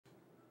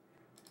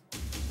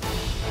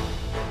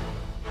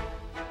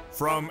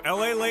From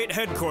LALATE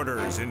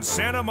headquarters in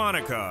Santa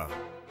Monica,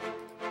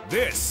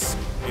 this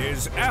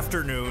is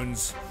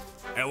Afternoons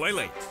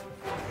LALATE.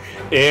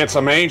 It's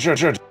a major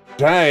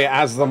day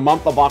as the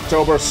month of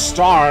October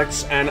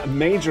starts and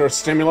major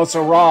stimulus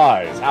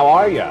arrives. How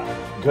are you?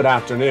 Good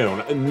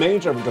afternoon.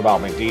 Major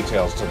developing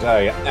details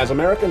today as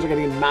Americans are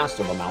getting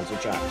massive amounts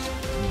of checks,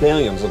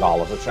 billions of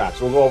dollars of checks.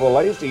 We'll go over the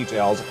latest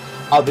details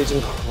of these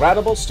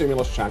incredible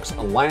stimulus checks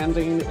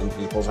landing in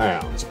people's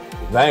hands.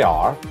 They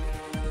are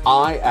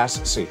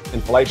ISC,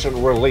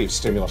 Inflation Relief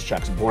Stimulus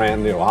Checks,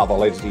 brand new. I'll have the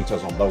latest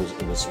details on those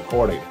in this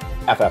recording.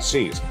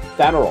 FSCs,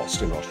 federal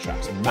stimulus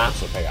checks,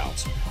 massive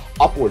payouts,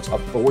 upwards of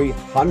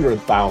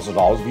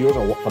 $300,000.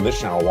 Viewers from this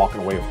channel are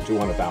walking away with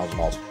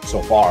 $200,000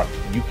 so far.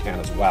 You can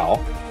as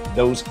well.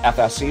 Those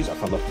FSCs are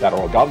from the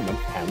federal government,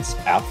 hence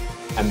F,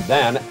 and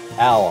then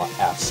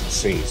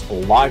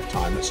LSCs,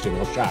 lifetime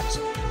stimulus checks,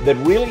 that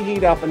really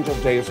heat up in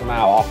just days from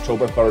now,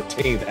 October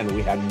 13th, and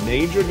we had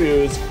major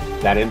news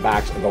that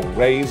impacts the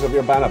raise of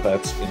your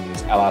benefits in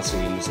these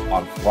LSCs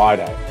on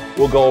Friday.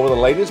 We'll go over the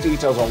latest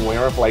details on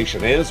where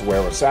inflation is,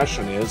 where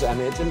recession is,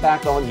 and its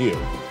impact on you.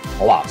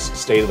 Plus,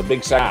 stay to the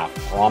big second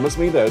half. Promise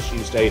me this, you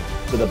stay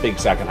to the big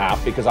second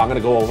half, because I'm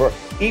going to go over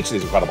each of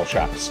these incredible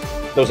checks.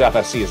 Those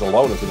FSCs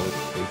alone is going to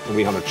be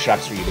 300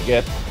 checks for you to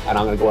get, and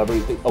I'm going to go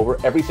over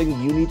everything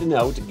you need to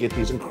know to get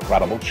these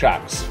incredible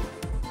checks.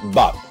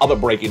 But other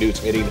breaking news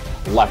hitting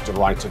left and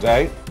right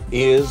today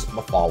is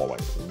the following.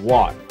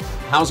 One,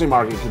 housing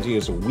market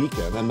continues to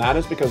weaken, and that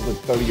is because the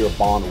 30-year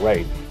bond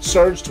rate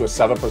surged to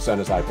 7%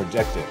 as I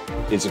predicted.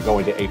 Is it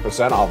going to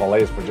 8%? I'll have the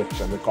latest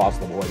prediction across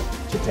the board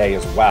today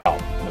as well.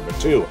 Number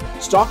two,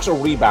 stocks are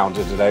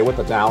rebounded today with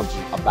the Dow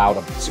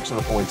about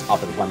 600 points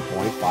up at one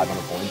point,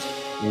 500 points.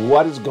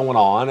 What is going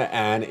on,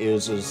 and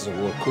is this a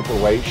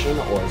recuperation,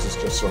 or is this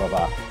just sort of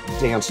a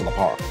dance in the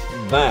park?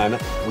 Then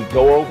we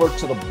go over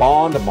to the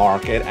bond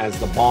market as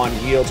the bond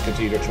yields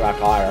continue to track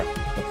higher.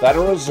 The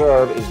Federal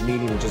Reserve is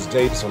meeting just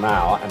days from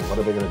now, and what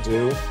are they going to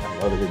do,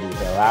 and what are they going to do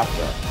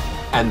thereafter?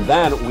 And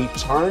then we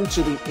turn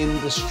to the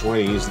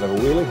industries that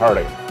are really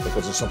hurting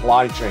because of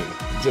supply chain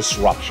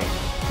disruption,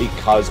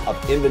 because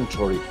of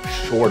inventory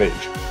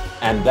shortage,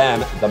 and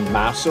then the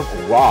massive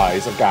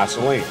rise of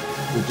gasoline.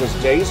 We're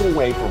just days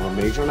away from a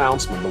major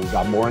announcement, but we've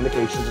got more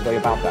indications today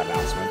about that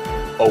announcement.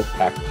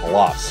 OPEC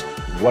Plus.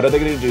 What are they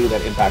going to do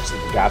that impacts the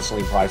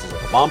gasoline prices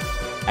at the pump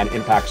and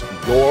impacts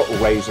your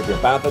raise of your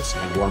benefits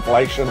and your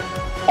inflation?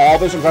 All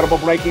this incredible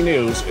breaking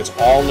news. It's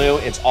all new.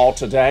 It's all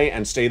today.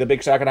 And stay the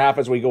big second half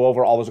as we go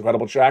over all those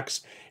incredible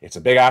checks. It's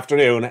a big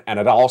afternoon, and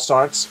it all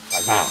starts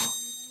right now.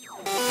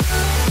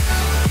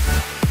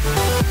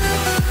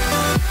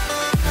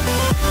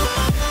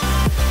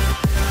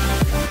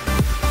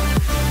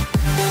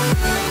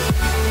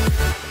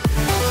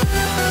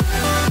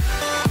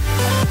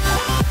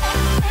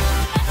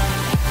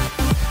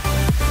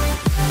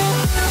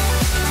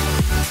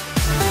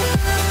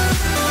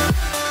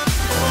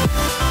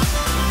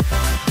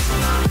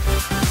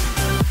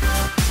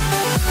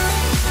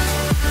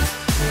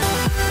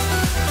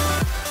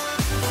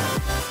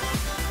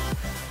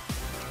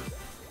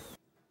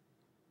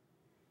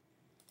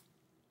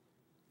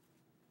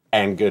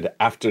 And good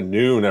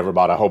afternoon,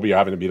 everybody. I hope you're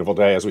having a beautiful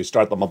day as we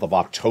start the month of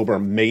October.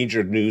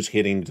 Major news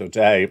hitting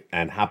today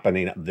and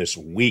happening this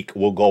week.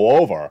 We'll go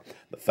over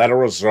the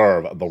Federal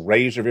Reserve, the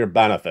raise of your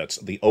benefits,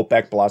 the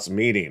OPEC Plus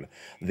meeting,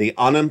 the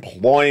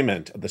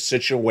unemployment, the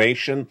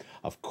situation,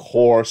 of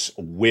course,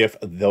 with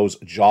those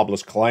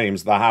jobless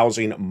claims, the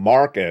housing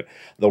market,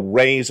 the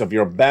raise of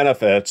your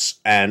benefits,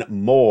 and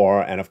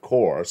more, and of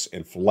course,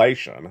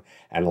 inflation.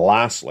 And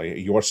lastly,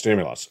 your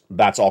stimulus.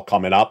 That's all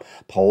coming up,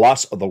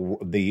 plus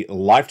the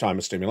lifetime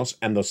of stimulus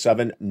and the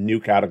 7 new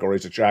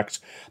categories of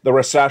checks, the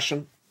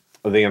recession,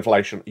 the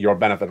inflation, your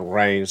benefit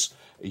raise,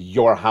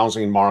 your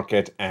housing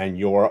market, and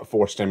your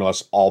forced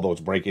stimulus. All those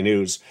breaking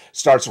news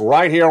starts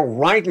right here,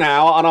 right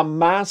now, on a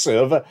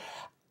massive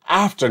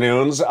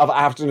Afternoons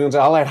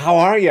LA. How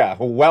are you?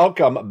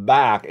 Welcome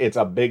back. It's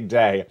a big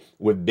day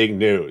with big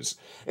news.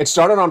 It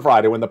started on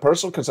Friday when the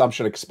Personal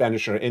Consumption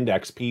Expenditure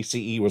Index,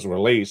 PCE, was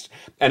released,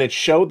 and it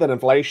showed that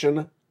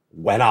inflation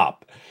went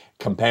up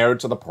compared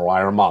to the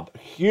prior month.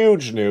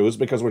 Huge news,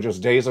 because we're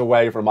just days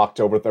away from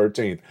October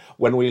 13th,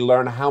 when we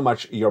learn how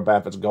much your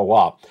benefits go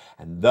up.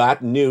 And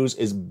that news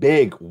is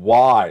big.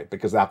 Why?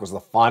 Because that was the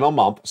final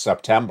month,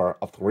 September,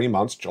 of 3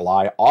 months,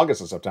 July,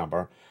 August, and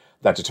September,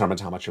 that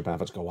determines how much your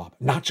benefits go up.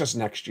 Not just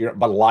next year,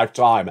 but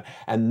lifetime.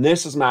 And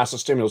this is massive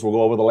stimulus. We'll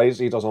go over the latest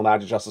details on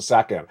that in just a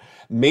second.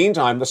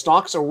 Meantime, the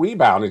stocks are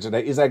rebounding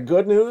today. Is that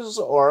good news,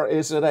 or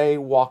is it a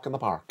walk in the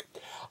park?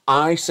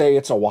 I say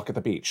it's a walk at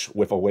the beach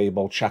with a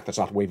wavable check that's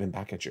not waving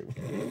back at you.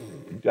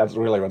 That's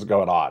really what's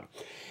going on.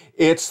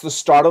 It's the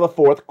start of the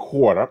fourth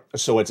quarter,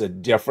 so it's a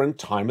different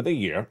time of the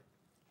year,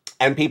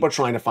 and people are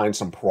trying to find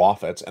some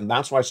profits, and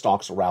that's why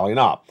stocks are rallying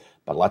up.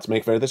 But let's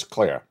make this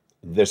clear.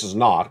 This is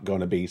not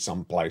going to be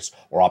some place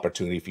or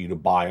opportunity for you to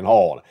buy and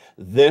hold.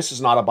 This is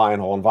not a buy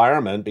and hold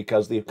environment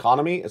because the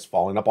economy is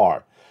falling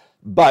apart.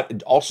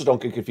 But also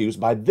don't get confused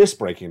by this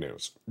breaking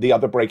news. The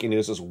other breaking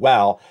news as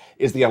well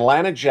is the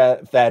Atlanta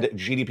Fed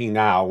GDP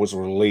Now was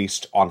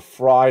released on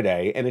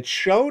Friday, and it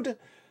showed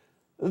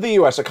the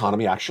U.S.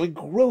 economy actually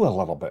grew a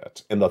little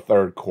bit in the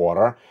third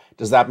quarter.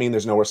 Does that mean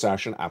there's no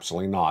recession?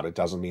 Absolutely not. It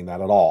doesn't mean that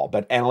at all.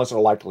 But analysts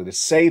are likely to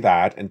say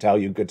that and tell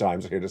you good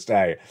times are here to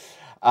stay.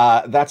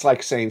 That's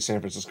like saying San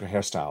Francisco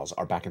hairstyles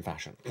are back in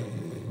fashion.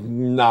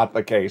 Not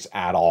the case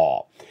at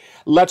all.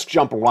 Let's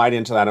jump right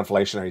into that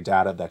inflationary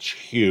data. That's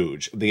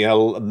huge.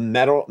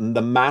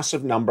 The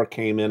massive number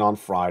came in on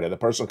Friday. The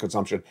Personal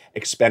Consumption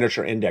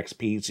Expenditure Index,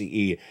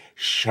 PCE,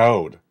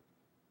 showed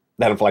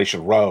that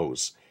inflation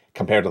rose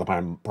compared to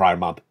the prior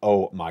month.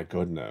 Oh my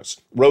goodness.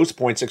 Rose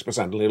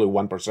 0.6%, nearly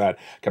 1%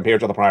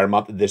 compared to the prior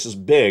month. This is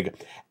big.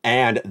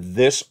 And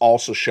this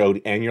also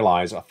showed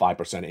annualized a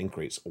 5%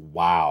 increase.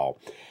 Wow.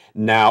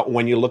 Now,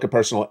 when you look at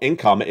personal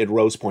income, it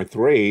rose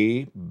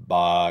 0.3%,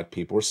 but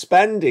people were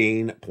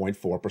spending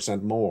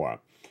 0.4% more.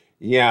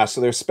 Yeah,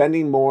 so they're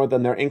spending more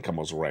than their income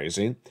was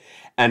raising.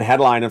 And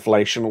headline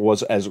inflation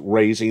was as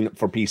raising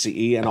for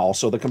PCE and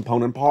also the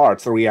component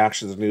parts. The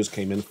reactions news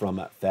came in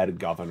from Fed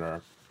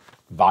Governor,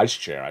 Vice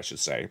Chair, I should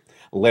say,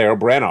 Lael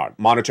Brainard.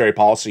 Monetary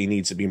policy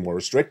needs to be more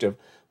restrictive,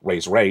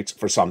 raise rates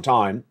for some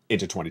time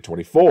into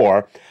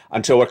 2024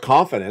 until we're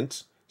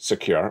confident,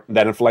 secure,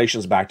 that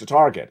inflation's back to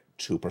target,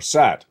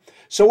 2%.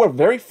 So we're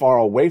very far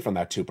away from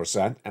that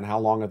 2%. And how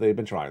long have they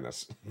been trying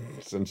this?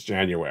 Since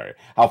January.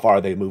 How far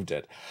have they moved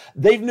it?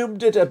 They've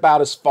moved it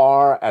about as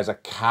far as a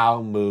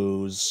cow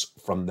moves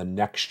from the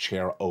next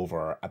chair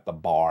over at the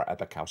bar at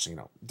the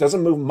casino.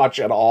 Doesn't move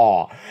much at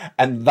all.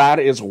 And that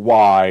is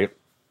why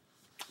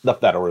the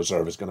Federal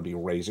Reserve is going to be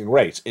raising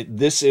rates.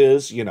 This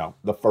is,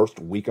 the first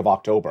week of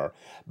October,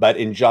 but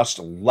in just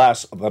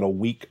less than a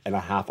week and a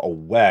half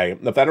away,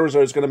 the Federal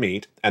Reserve is going to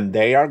meet, and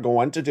they are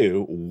going to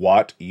do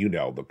what,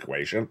 the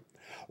equation,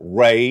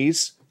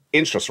 raise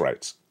interest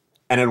rates.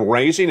 And in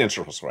raising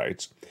interest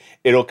rates,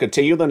 it'll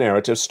continue the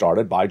narrative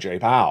started by Jay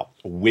Powell,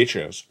 which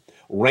is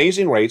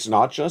raising rates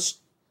not just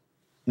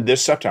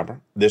this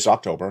September, this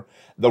October,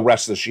 the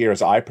rest of this year,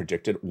 as I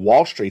predicted.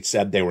 Wall Street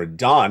said they were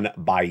done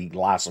by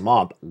last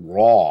month.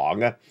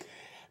 Wrong.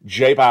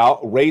 Jay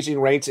Powell raising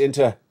rates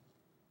into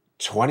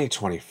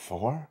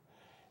 2024?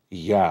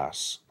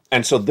 Yes.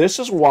 And so this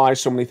is why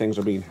so many things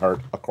are being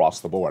hurt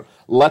across the board.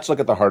 Let's look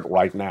at the hurt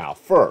right now.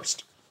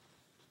 First,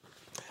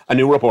 a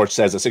new report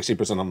says that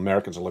 60% of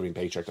Americans are living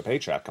paycheck to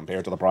paycheck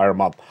compared to the prior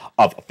month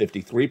of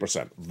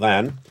 53%.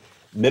 Then,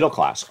 middle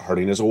class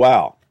hurting as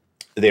well.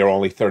 They are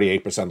only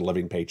 38%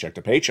 living paycheck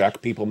to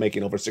paycheck. People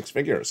making over six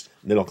figures,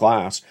 middle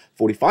class,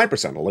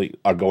 45%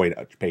 are going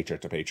paycheck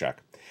to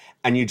paycheck.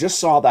 And you just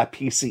saw that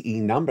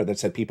PCE number that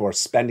said people are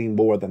spending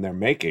more than they're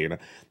making.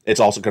 It's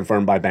also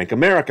confirmed by Bank of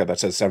America that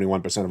says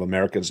 71% of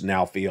Americans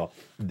now feel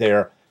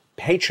their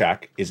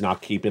paycheck is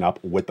not keeping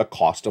up with the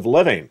cost of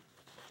living.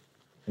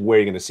 Where are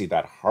you going to see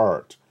that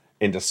hurt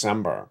in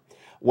December?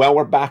 Well,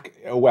 we're back.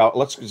 Well,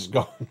 let's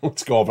go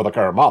over the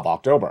current month,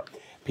 October.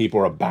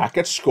 People are back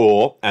at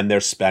school and they're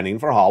spending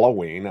for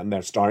Halloween and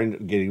they're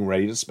getting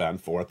ready to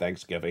spend for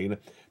Thanksgiving,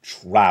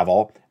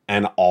 travel,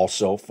 and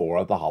also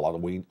for the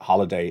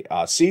holiday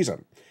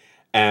season.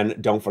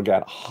 And don't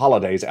forget,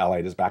 holidays,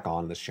 LALATE is back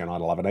on this channel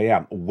at 11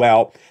 a.m.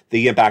 Well,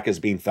 the impact is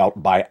being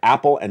felt by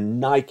Apple and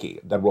Nike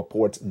that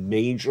reports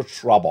major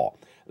trouble.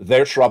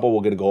 Their trouble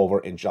we're going to go over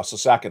in just a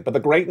second. But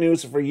the great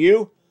news for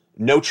you,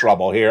 no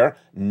trouble here.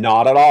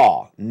 Not at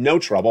all. No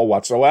trouble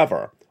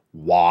whatsoever.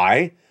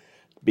 Why?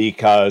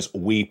 Because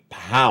we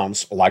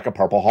pounce like a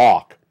purple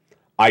hawk.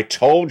 I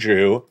told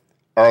you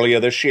earlier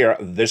this year,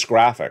 this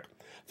graphic,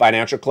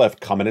 financial cliff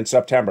coming in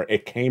September.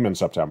 It came in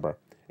September.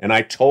 And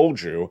I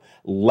told you,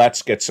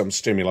 let's get some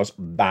stimulus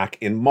back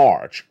in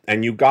March.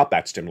 And you got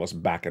that stimulus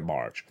back in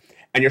March.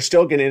 And you're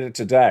still getting it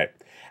today.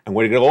 And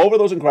we're going to go over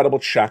those incredible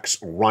checks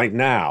right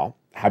now.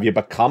 Have you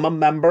become a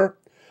member?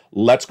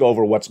 Let's go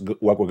over what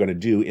we're going to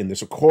do in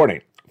this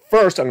recording.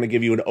 First, I'm going to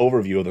give you an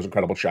overview of those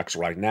incredible checks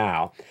right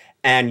now.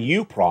 And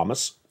you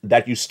promise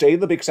that you stay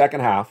the big second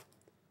half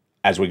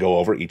as we go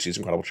over each of these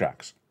incredible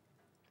checks.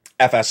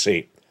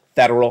 FSC,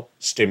 federal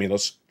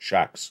stimulus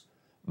checks.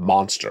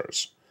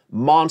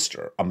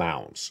 Monster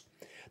amounts.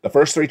 The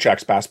first three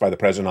checks passed by the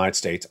President of the United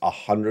States,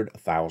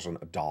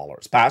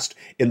 $100,000. Passed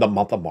in the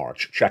month of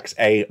March. Checks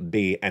A,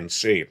 B, and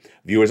C.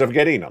 Viewers are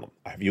getting them.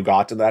 Have you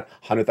gotten that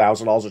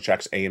 $100,000 of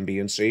checks A and B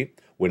and C?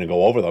 We're going to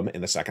go over them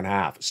in the second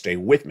half. Stay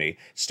with me.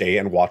 Stay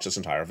and watch this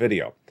entire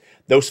video.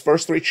 Those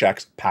first three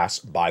checks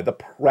passed by the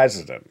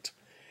President.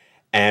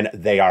 And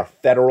they are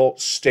federal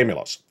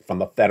stimulus from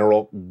the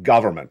federal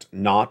government,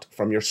 not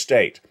from your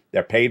state.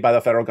 They're paid by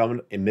the federal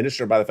government,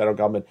 administered by the federal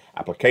government,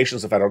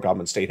 applications of the federal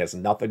government. State has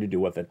nothing to do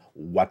with it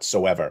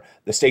whatsoever.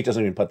 The state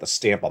doesn't even put the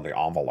stamp on the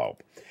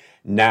envelope.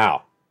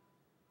 Now,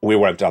 we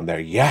weren't done there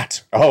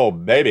yet. Oh,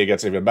 baby, it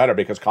gets even better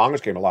because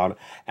Congress came along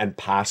and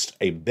passed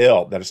a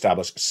bill that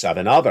established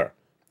 7 other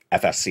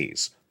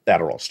FSCs,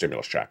 federal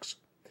stimulus checks.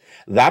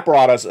 That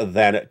brought us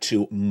then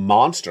to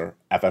monster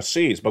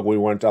FSCs, but we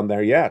weren't done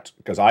there yet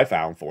because I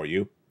found for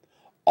you,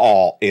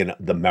 all in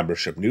the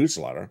membership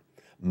newsletter,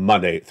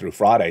 Monday through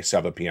Friday,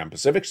 7 p.m.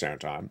 Pacific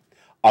Standard Time.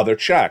 Other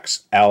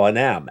checks,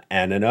 L&M,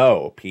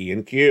 N&O, P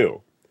and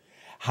Q.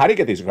 How do you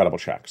get these incredible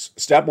checks?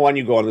 Step one,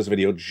 you go on this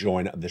video,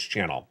 join this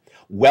channel.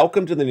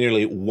 Welcome to the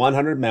nearly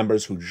 100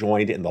 members who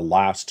joined in the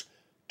last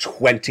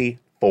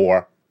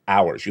 24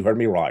 hours. You heard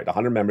me right,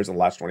 100 members in the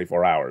last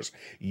 24 hours.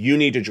 You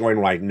need to join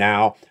right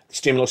now. The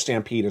Stimulus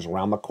Stampede is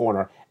around the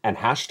corner, and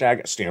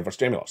hashtag stand for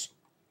stimulus.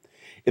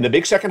 In the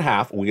big second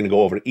half, we're going to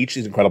go over each of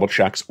these incredible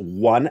checks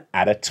one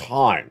at a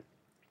time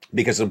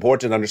because it's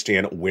important to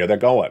understand where they're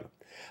going.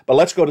 But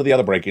let's go to the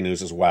other breaking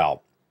news as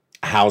well.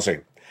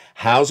 Housing.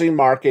 Housing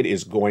market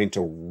is going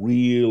to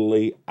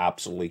really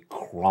absolutely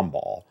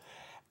crumble.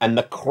 And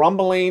the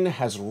crumbling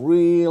has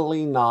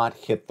really not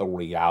hit the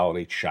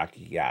reality check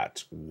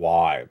yet.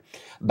 Why?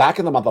 Back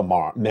in the month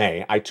of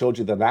May, I told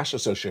you the National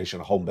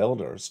Association of Home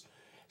Builders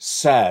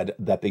said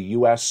that the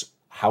U.S.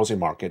 housing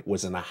market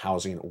was in a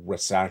housing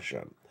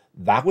recession.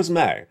 That was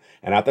May.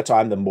 And at the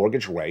time, the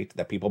mortgage rate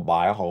that people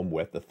buy a home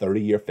with, the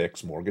 30-year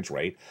fixed mortgage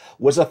rate,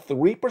 was a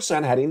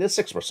 3% heading to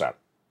 6%.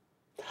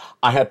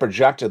 I had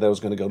projected that it was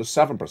going to go to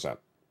 7%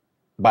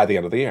 by the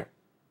end of the year.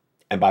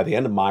 And by the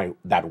end of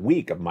that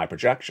week of my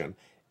projection,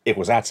 it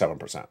was at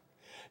 7%.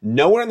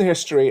 Nowhere in the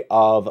history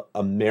of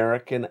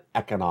American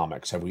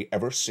economics have we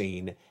ever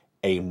seen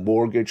a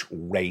mortgage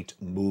rate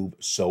move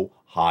so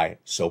high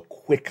so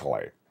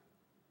quickly.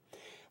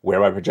 Where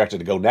am I projected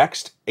to go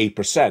next?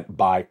 8%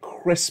 by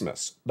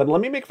Christmas. But let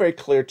me make very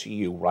clear to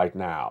you right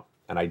now,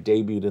 and I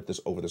debuted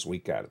this over this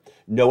weekend.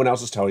 No one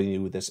else is telling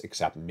you this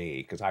except me,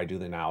 because I do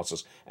the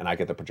analysis and I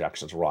get the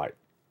projections right.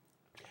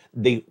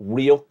 The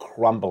real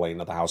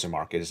crumbling of the housing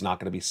market is not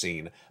going to be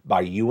seen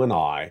by you and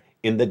I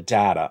in the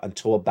data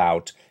until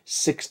about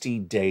 60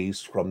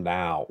 days from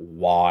now.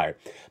 Why?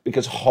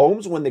 Because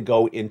homes, when they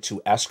go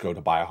into escrow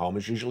to buy a home,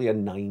 is usually a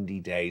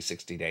 90-day,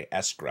 60-day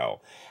escrow.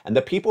 And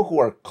the people who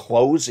are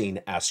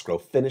closing escrow,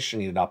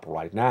 finishing it up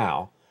right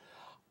now,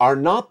 are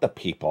not the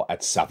people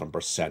at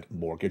 7%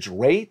 mortgage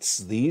rates.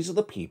 These are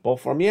the people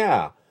from,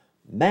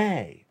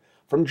 May,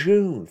 from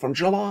June, from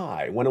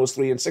July, when it was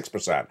 3 and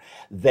 6%.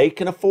 They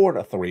can afford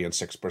a 3 and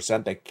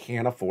 6%. They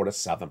can't afford a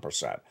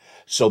 7%.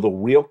 So the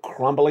real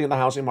crumbling in the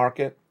housing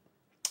market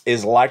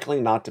is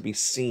likely not to be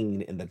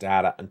seen in the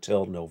data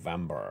until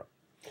November.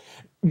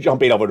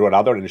 Jumping over to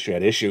another industry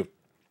issue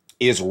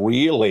is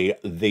really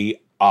the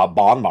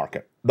bond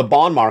market. The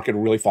bond market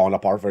really falling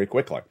apart very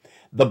quickly.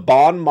 The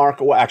bond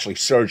market, well, actually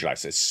surging,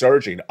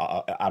 surging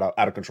out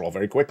of control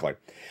very quickly.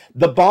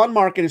 The bond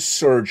market is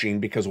surging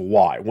because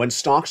why? When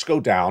stocks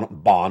go down,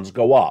 bonds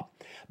go up.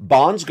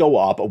 Bonds go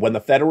up when the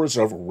Federal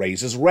Reserve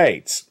raises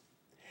rates.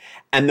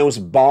 And those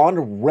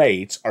bond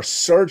rates are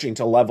surging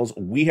to levels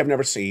we have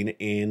never seen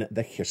in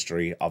the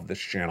history of this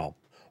channel.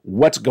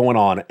 What's going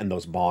on in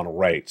those bond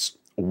rates?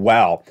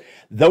 Well,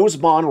 those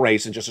bond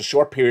rates in just a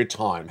short period of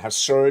time have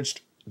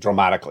surged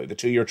dramatically. The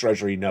 2-year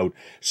Treasury note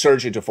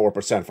surging to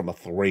 4% from a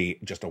 3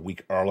 just a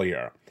week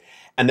earlier.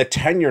 And the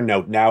 10-year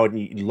note now at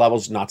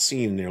levels not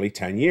seen in nearly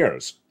 10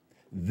 years.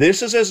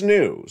 This is as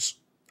news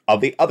of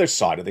the other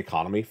side of the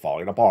economy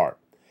falling apart.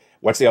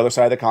 What's the other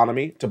side of the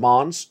economy to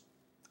bonds?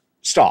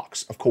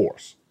 Stocks, of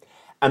course.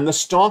 And the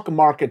stock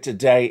market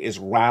today is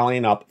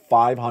rallying up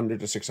 500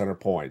 to 600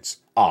 points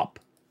up.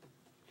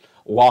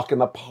 Walk in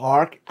the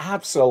park?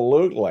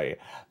 Absolutely.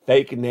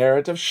 Fake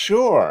narrative?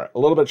 Sure. A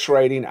little bit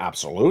trading?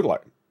 Absolutely.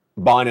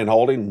 Buying and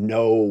holding?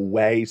 No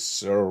way,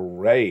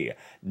 sirree.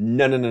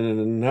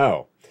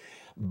 No.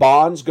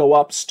 Bonds go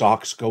up,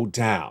 stocks go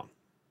down.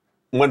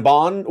 When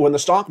the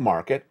stock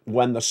market,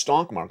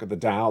 the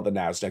Dow, the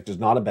Nasdaq, does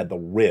not embed the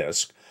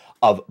risk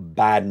of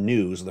bad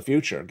news in the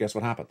future, guess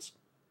what happens?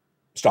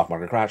 Stock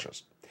market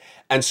crashes.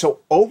 And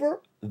so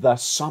over the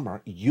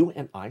summer, you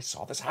and I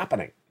saw this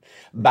happening.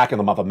 Back in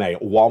the month of May,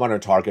 Walmart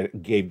and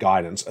Target gave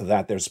guidance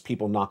that there's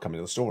people not coming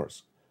to the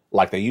stores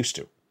like they used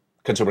to.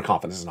 Consumer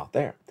confidence is not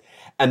there.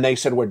 And they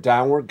said, we're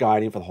downward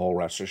guiding for the whole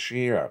rest of this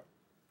year.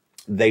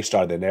 They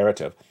started the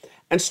narrative.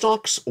 And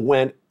stocks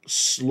went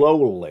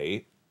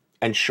slowly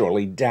and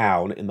surely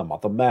down in the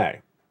month of May.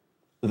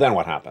 Then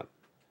what happened?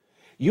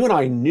 You and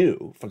I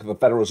knew from the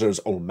Federal Reserve's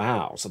own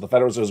mouths that the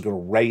Federal Reserve is going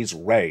to raise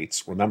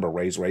rates. Remember,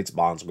 raise rates,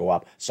 bonds go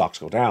up, stocks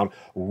go down.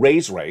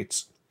 Raise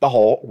rates the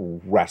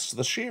whole rest of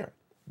this year.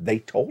 They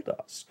told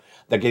us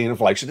they're getting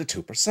inflation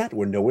to 2%.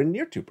 We're nowhere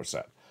near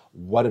 2%.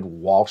 What did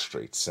Wall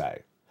Street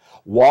say?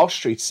 Wall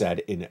Street said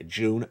in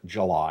June,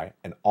 July,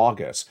 and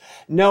August,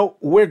 no,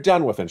 we're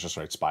done with interest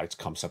rate spikes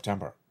come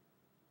September.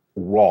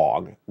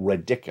 Wrong.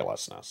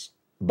 Ridiculousness.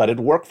 But it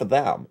worked for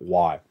them.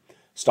 Why?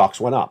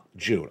 Stocks went up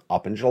June,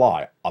 up in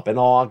July, up in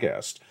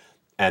August.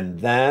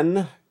 And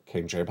then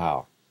came Jay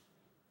Powell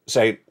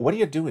saying, what are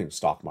you doing,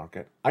 stock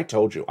market? I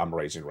told you I'm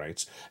raising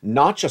rates,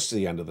 not just to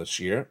the end of this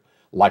year,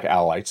 like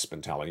LALATE's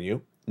been telling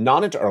you,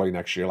 not into early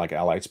next year, like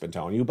LALATE's been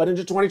telling you, but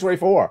into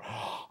 2024.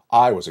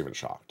 I was even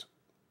shocked.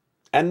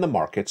 And the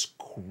markets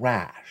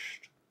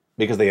crashed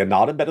because they had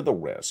not embedded the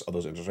risk of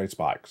those interest rate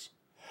spikes.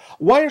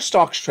 Why are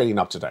stocks trading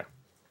up today?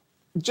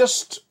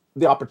 Just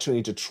the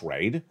opportunity to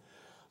trade.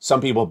 Some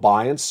people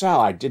buy and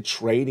sell. I did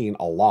trading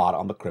a lot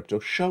on the crypto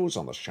shows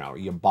on this channel.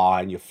 You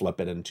buy and you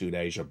flip it in 2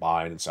 days. You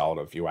buy and sell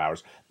it in a few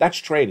hours. That's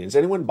trading. Is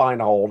anyone buying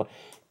to hold?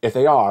 If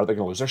they are, they're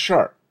going to lose their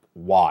shirt.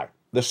 Why?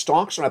 The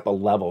stocks are at the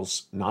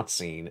levels not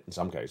seen, in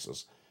some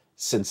cases,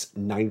 since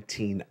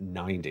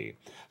 1990.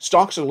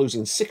 Stocks are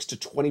losing 6 to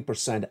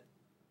 20%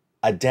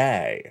 a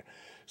day.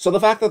 So the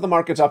fact that the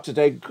market's up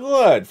today,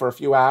 good for a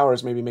few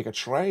hours, maybe make a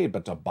trade,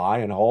 but to buy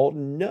and hold,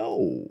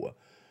 no.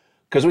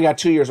 Because we got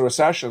 2 years of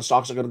recession,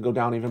 stocks are going to go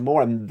down even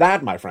more. And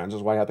that, my friends,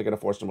 is why I have to get a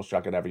forced stimulus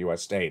check in every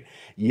U.S. state.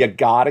 You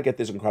got to get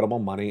this incredible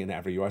money in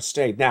every U.S.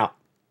 state. Now,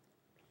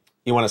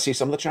 you want to see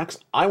some of the checks?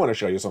 I want to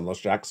show you some of those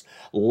checks.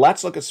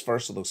 Let's look at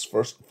those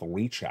first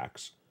 3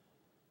 checks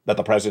that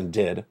the president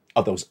did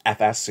of those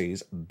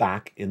FSCs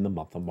back in the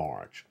month of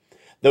March.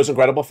 Those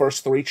incredible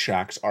first 3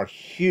 checks are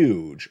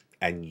huge,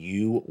 and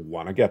you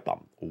want to get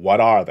them.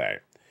 What are they?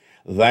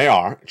 They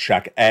are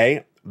check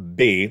A,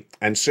 B,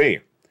 and C.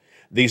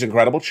 These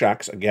incredible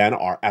checks, again,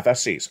 are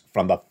FSCs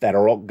from the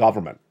federal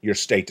government. Your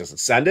state doesn't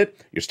send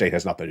it. Your state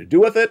has nothing to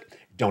do with it.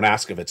 Don't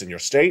ask if it's in your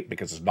state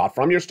because it's not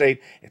from your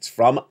state. It's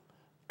from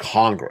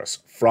Congress,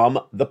 from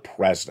the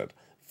president,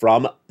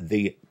 from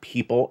the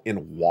people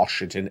in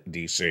Washington,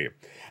 D.C.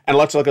 And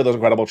let's look at those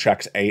incredible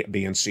checks A,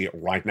 B, and C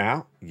right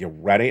now. You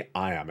ready?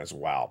 I am as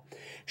well.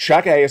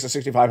 Check A is a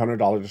 $6,500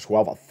 to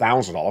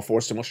 $12,000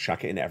 forced stimulus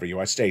check in every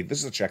U.S. state. This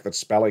is a check that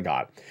Spelly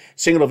got.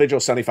 Single individual,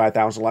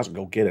 $75,000 less,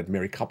 go get it.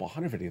 Married couple,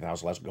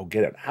 $150,000 less, go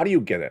get it. How do you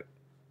get it?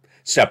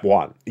 Step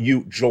 1,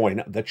 you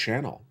join the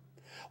channel.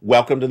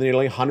 Welcome to the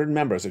nearly 100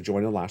 members that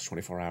joined in the last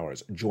 24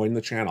 hours. Join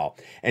the channel.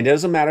 And it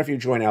doesn't matter if you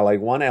join LA1,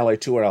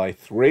 LA2, or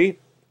LA3,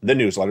 the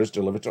newsletter is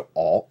delivered to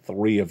all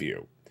 3 of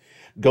you.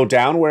 Go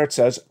down where it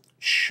says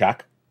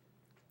check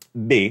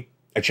B,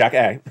 check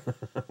A,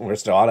 we're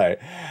still on A,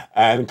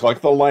 and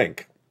click the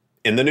link.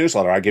 In the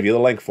newsletter, I give you the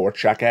link for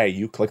check A.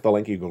 You click the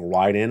link, you go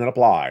right in and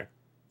apply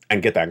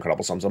and get that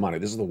incredible sums of money.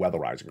 This is the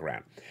weatherizing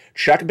grant.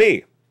 Check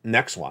B,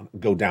 next one.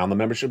 Go down the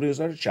membership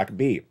newsletter, check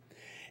B.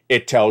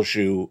 It tells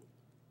you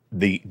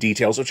the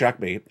details of check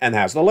B and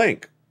has the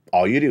link.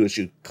 All you do is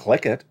you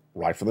click it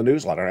right from the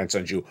newsletter and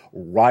sends you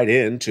right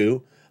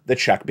into the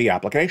check B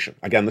application.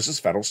 Again, this is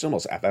federal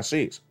stimulus,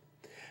 FSCs.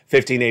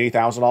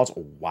 $80,000.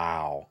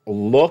 Wow.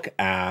 Look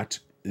at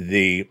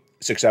the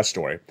success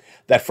story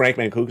that Frank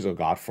Mancuso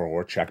got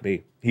for check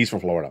B. He's from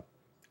Florida.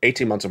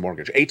 18 months of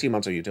mortgage, 18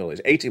 months of utilities,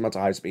 18 months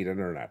of high-speed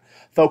internet.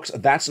 Folks,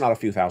 that's not a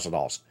few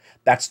 $1,000s.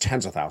 That's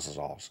tens of thousands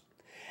of dollars.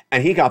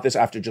 And he got this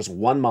after just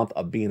 1 month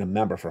of being a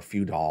member for a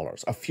few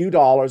dollars. A few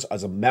dollars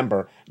as a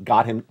member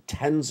got him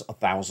tens of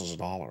thousands of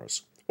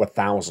dollars, or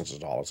thousands of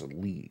dollars at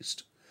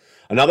least.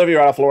 Another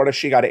viewer out of Florida,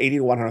 she got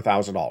 $80,000 to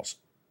 $100,000.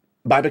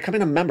 By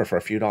becoming a member for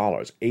a few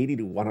dollars, $80,000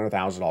 to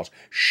 $100,000,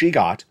 she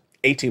got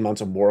 18 months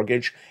of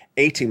mortgage,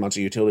 18 months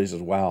of utilities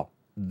as well.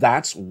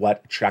 That's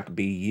what check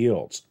B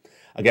yields.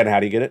 Again, how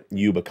do you get it?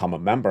 You become a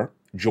member,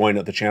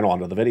 join the channel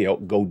under the video,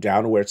 go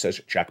down to where it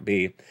says check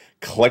B,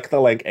 click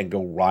the link, and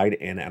go right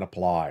in and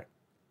apply.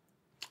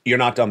 You're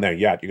not done there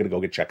yet. You're going to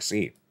go get check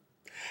C.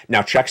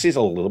 Now, check C is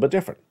a little bit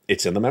different.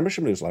 It's in the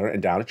membership newsletter,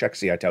 and down at check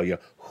C, I tell you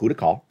who to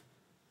call,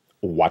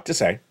 what to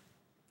say,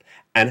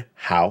 and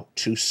how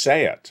to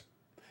say it.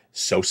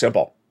 So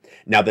simple.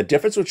 Now, the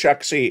difference with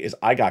check C is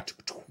I got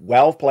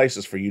 12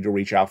 places for you to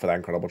reach out for that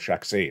incredible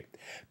check C.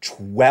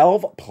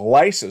 12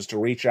 places to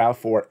reach out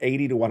for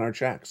 80 to 100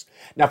 checks.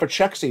 Now, for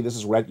check C, this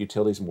is rent,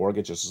 utilities,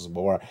 mortgages, this is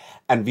more.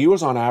 And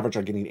viewers on average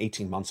are getting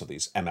 18 months of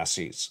these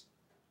MSCs.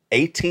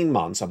 18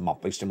 months of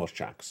monthly stimulus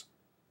checks.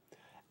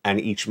 And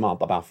each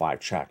month, about 5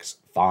 checks.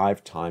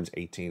 5 times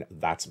 18,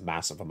 that's a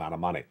massive amount of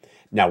money.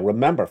 Now,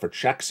 remember, for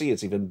check C,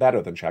 it's even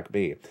better than check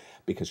B,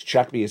 because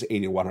check B is 80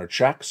 to 100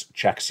 checks.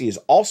 Check C is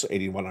also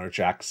 80 to 100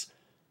 checks.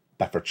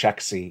 But for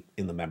check C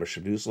in the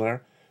membership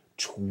newsletter,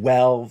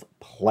 12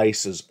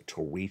 places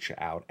to reach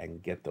out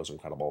and get those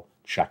incredible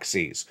check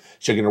Cs.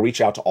 So you're going to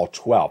reach out to all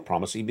 12.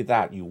 Promise you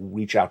that. You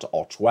reach out to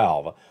all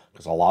 12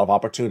 because a lot of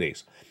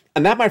opportunities.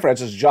 And that, my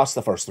friends, is just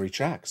the first 3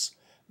 checks.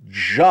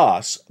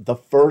 Just the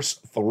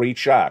first 3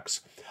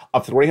 checks.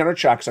 Of 300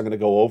 checks I'm going to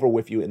go over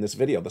with you in this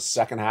video. The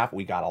second half,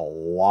 we got a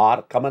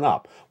lot coming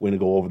up. We're going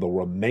to go over the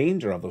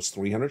remainder of those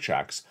 300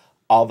 checks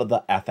of the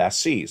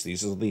FSCs.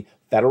 These are the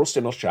federal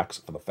stimulus checks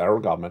for the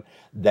federal government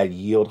that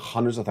yield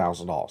hundreds of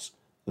thousands of dollars.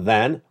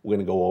 Then we're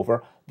going to go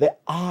over the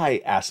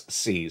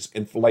ISCs,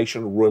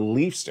 inflation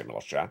relief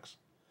stimulus checks.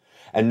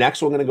 And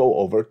next we're going to go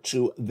over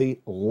to the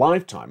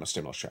lifetime of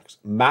stimulus checks.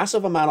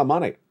 Massive amount of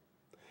money.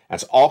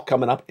 That's all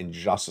coming up in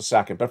just a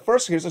second. But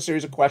first, here's a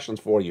series of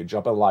questions for you.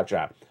 Jump in the live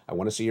chat. I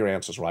want to see your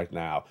answers right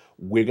now.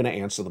 We're going to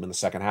answer them in the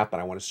second half, but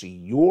I want to see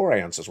your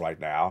answers right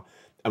now.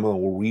 And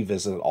we'll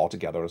revisit it all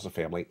together as a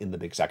family in the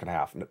big second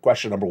half.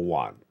 Question number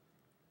 1.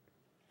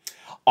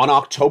 On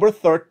October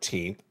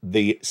 13th,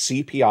 the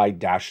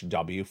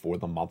CPI-W for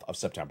the month of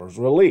September was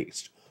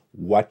released.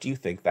 What do you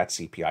think that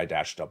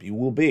CPI-W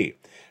will be?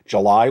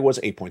 July was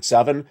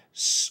 8.7,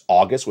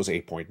 August was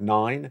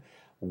 8.9.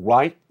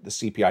 Right, the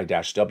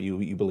CPI-W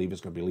you believe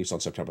is going to be released on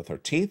September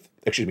 13th,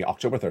 excuse me,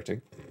 October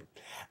 13th,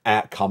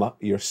 at comma,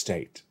 your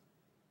state.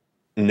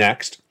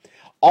 Next,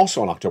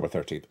 also on October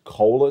 13th,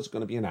 COLA is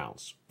going to be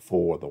announced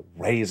for the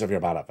raise of your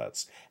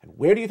benefits. And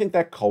where do you think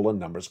that COLA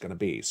number is going to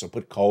be? So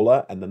put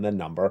COLA and then the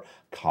number,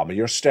 comma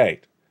your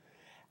state.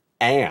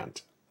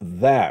 And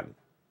then,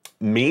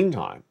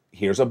 meantime,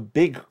 here's a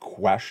big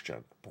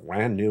question,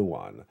 brand new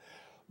one.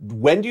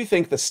 When do you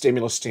think the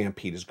stimulus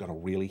stampede is going to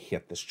really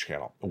hit this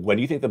channel? When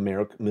do you think the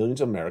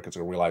millions of Americans are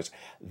going to realize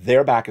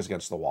their back is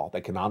against the wall?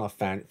 They cannot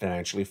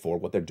financially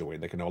afford what they're doing.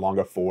 They can no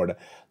longer afford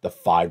the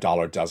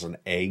 $5 dozen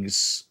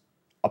eggs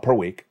per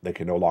week. They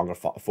can no longer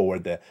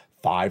afford the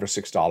 $5 or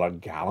 $6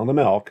 gallon of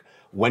milk.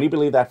 When do you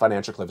believe that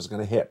financial cliff is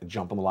going to hit?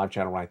 Jump on the live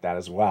channel, write that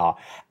as well.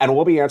 And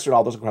we'll be answering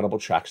all those incredible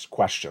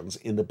questions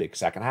in the big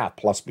second half,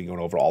 plus be going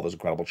over all those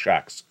incredible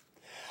checks.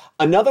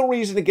 Another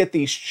reason to get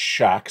these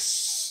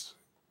checks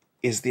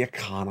is the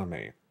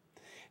economy.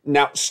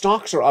 Now,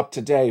 stocks are up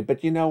today,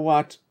 but you know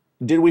what?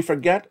 Did we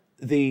forget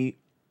the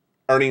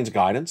earnings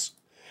guidance?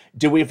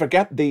 Did we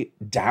forget the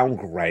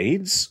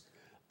downgrades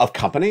of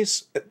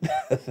companies?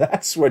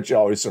 That's what you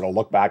always sort of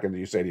look back and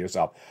you say to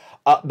yourself,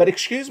 but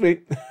excuse me,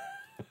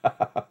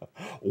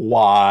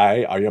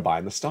 why are you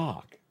buying the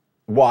stock?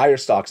 Why are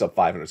stocks up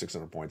 500,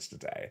 600 points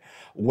today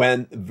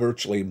when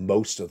virtually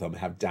most of them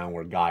have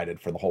downward guided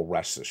for the whole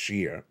rest of this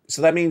year?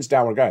 So that means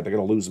downward guide. They're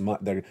going to lose money.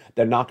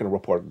 They're not going to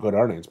report good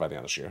earnings by the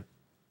end of this year.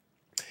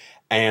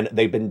 And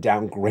they've been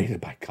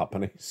downgraded by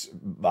companies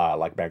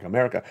like Bank of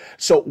America.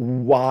 So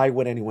why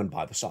would anyone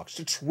buy the stocks?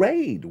 To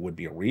trade would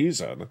be a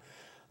reason.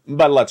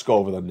 But let's go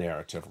over the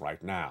narrative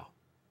right now.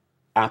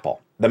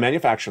 Apple, the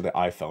manufacturer of the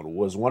iPhone,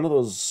 was one of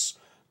those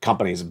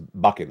companies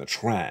bucking the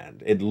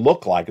trend. It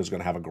looked like it was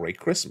going to have a great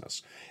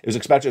Christmas. It was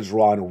expected to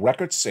draw in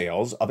record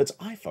sales of its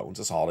iPhones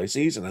this holiday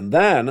season. And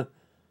then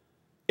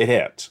it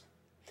hit.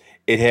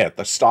 It hit.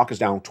 The stock is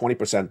down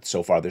 20%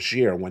 so far this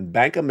year, when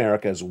Bank of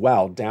America as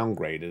well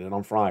downgraded it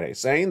on Friday,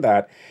 saying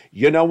that,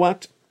 you know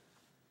what?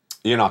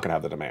 You're not going to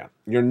have the demand.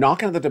 You're not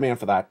going to have the demand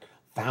for that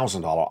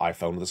 $1,000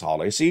 iPhone this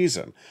holiday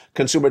season.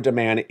 Consumer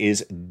demand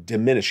is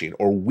diminishing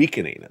or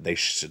weakening, they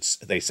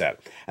said.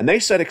 And they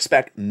said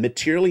expect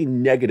materially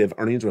negative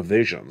earnings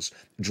revisions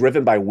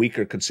driven by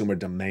weaker consumer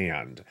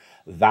demand.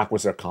 That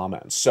was their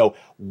comments. So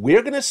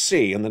we're going to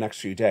see in the next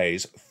few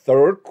days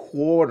third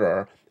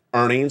quarter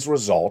earnings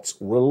results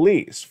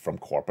released from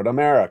corporate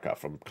America,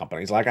 from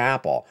companies like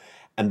Apple.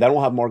 And then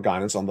we'll have more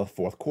guidance on the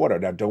fourth quarter.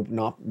 Now, don't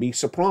not be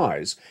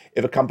surprised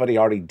if a company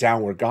already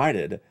downward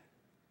guided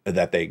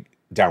that they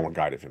downward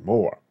guide even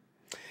more.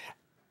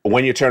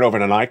 When you turn over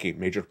to Nike,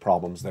 major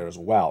problems there as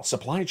well.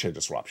 Supply chain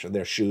disruption.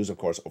 Their shoes, of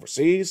course,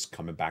 overseas,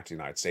 coming back to the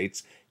United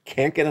States.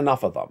 Can't get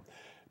enough of them.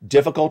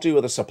 Difficulty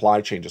with the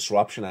supply chain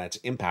disruption, and it's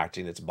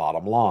impacting its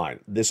bottom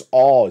line. This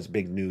all is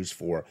big news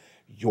for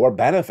your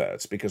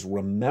benefits, because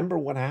remember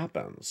what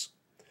happens.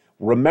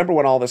 Remember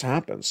when all this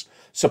happens.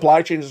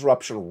 Supply chain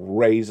disruption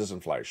raises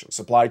inflation.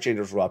 Supply chain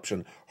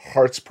disruption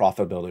hurts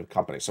profitability of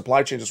companies.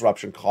 Supply chain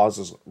disruption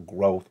causes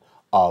growth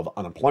of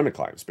unemployment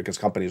claims, because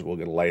companies will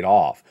get laid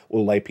off,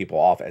 will lay people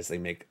off as they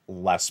make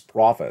less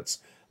profits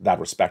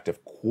that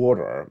respective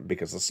quarter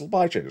because of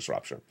supply chain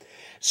disruption.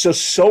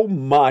 So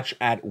much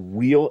at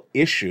real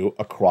issue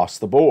across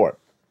the board.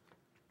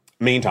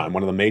 Meantime,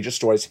 one of the major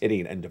stories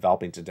hitting and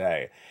developing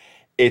today,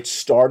 it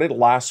started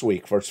last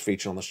week, first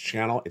feature on this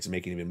channel. It's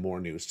making even more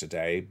news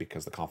today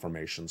because the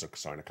confirmations are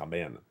starting to come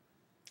in.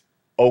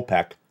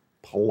 OPEC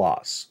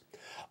Plus.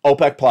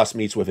 OPEC Plus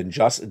meets within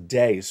just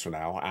days from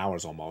now,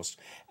 hours almost,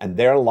 and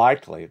they're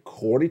likely,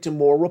 according to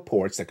more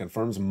reports that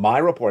confirms my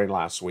reporting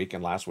last week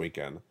and last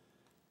weekend,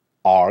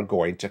 are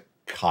going to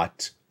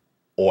cut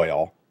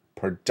oil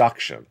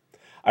production.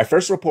 I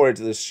first reported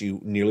this to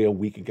you nearly a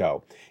week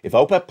ago. If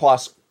OPEC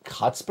Plus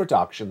cuts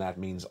production, that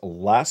means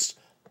less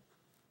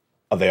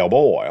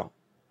available oil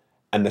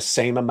and the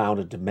same amount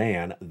of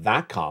demand.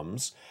 That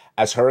comes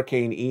as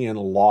Hurricane Ian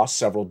lost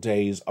several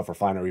days of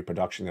refinery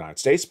production in the United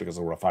States because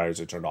the refineries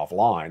are turned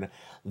offline.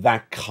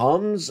 That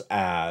comes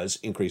as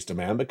increased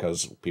demand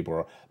because people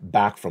are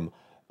back from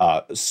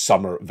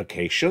summer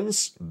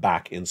vacations,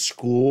 back in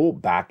school,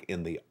 back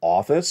in the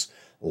office.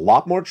 A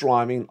lot more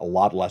driving, a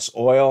lot less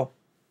oil.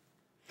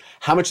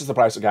 How much is the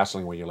price of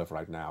gasoline where you live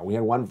right now? We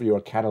had one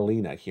viewer,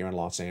 Catalina, here in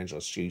Los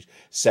Angeles. She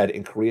said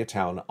in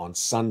Koreatown on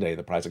Sunday,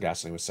 the price of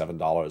gasoline was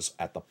 $7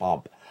 at the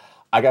pump.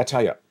 I got to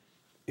tell you,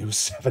 it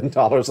was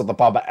 $7 at the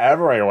pump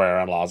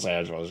everywhere in Los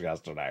Angeles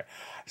yesterday.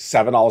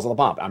 $7 at the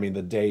pump. I mean,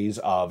 the days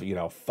of,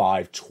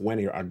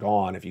 $5.20 are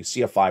gone. If you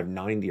see a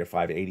 $5.90 or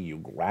 $5.80, you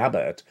grab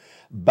it.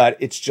 But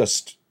it's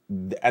just,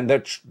 and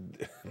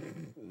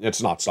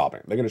it's not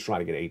stopping. They're going to try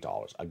to get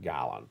 $8 a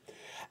gallon.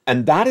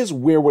 And that is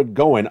where we're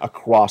going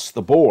across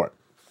the board.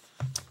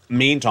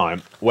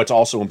 Meantime, what's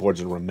also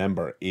important to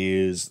remember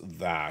is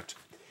that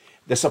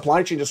the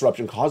supply chain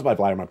disruption caused by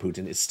Vladimir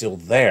Putin is still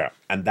there,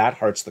 and that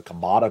hurts the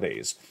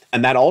commodities.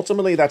 And that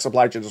ultimately, that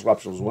supply chain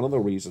disruption was one of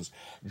the reasons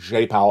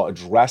Jay Powell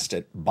addressed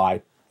it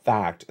by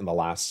fact in the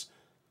last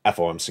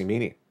FOMC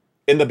meeting.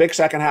 In the big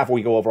second half,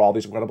 we go over all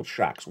these incredible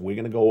checks. We're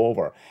going to go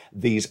over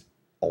these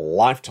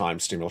lifetime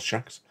stimulus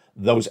checks,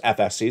 Those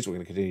FSCs, we're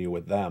going to continue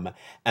with them.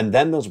 And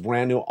then those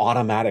brand new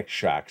automatic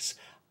checks,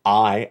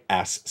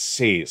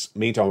 ISCs.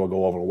 Meantime, we'll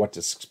go over what to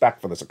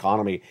expect for this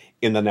economy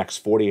in the next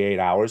 48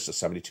 hours to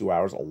 72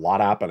 hours. A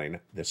lot happening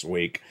this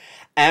week.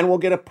 And we'll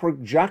get a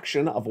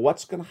projection of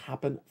what's going to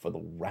happen for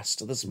the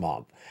rest of this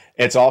month.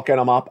 It's all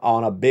coming up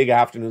on a big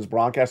afternoon's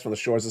broadcast from the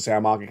shores of Santa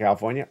Monica,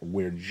 California.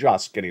 We're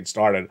just getting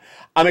started.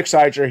 I'm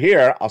excited you're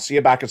here. I'll see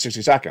you back in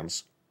 60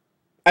 seconds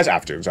as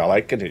Afternoons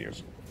LA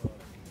continues.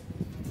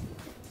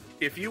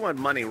 If you want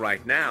money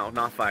right now,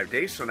 not 5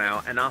 days from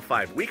now, and not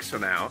 5 weeks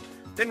from now,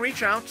 then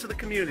reach out to the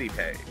community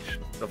page.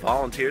 The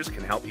volunteers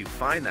can help you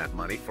find that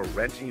money for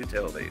rent and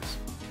utilities.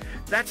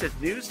 That's at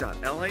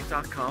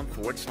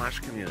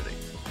news.la.com/community.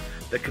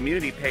 The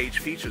community page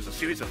features a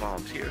series of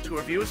volunteers who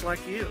are viewers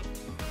like you.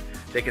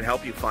 They can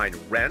help you find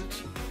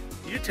rent,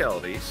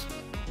 utilities,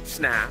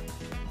 SNAP,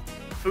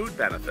 food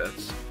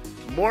benefits,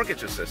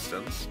 mortgage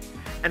assistance,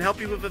 and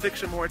help you with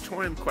eviction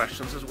moratorium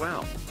questions as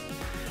well.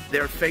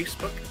 Their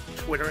Facebook,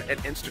 Twitter, and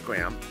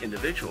Instagram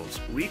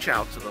individuals reach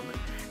out to them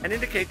and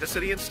indicate the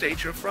city and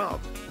state you're from,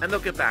 and they'll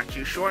get back to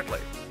you shortly.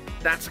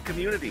 That's a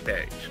community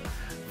page.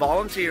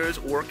 Volunteers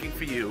working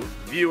for you,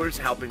 viewers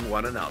helping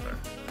one another.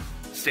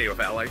 Stay with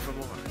LA for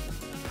more.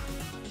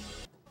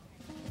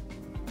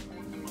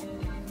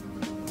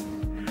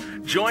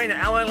 Join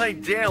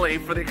LALATE Daily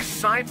for the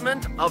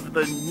excitement of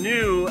the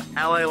new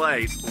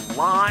LALATE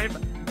live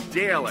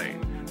daily.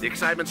 The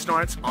excitement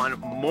starts on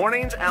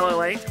mornings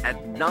LALATE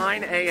at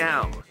 9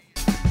 a.m.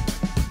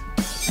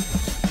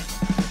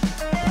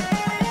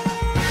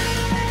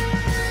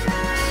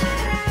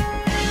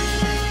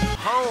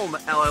 Home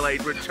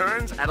LALATE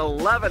returns at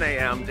 11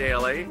 a.m.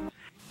 daily.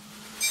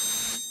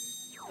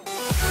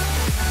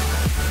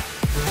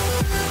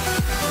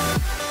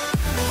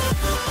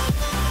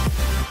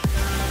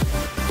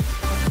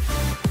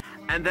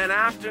 And then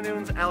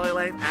afternoons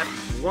LALATE at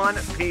 1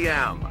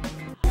 p.m.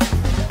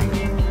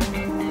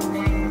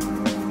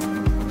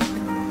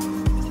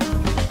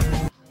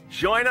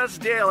 Join us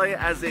daily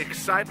as the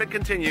excitement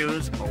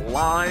continues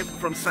live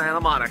from Santa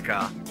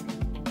Monica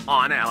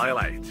on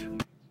LALATE.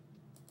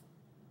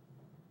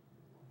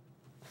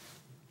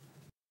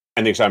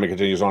 And the excitement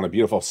continues on a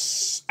beautiful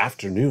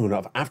afternoon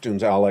of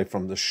Afternoons LA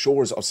from the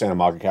shores of Santa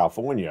Monica,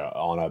 California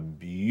on a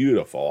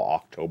beautiful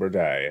October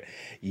day.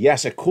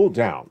 Yes, it cooled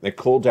down. It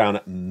cooled down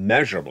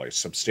measurably,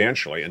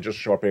 substantially in just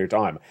a short period of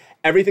time.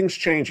 Everything's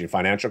changing.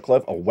 Financial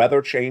cliff,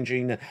 weather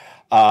changing.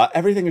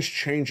 Everything is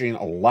changing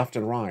left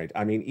and right.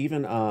 I mean,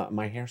 even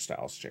my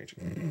hairstyle's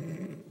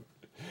changing.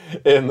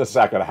 In the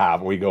second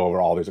half, we go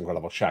over all these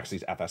incredible checks,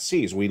 these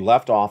FSCs. We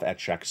left off at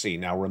Check C.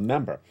 Now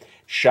remember,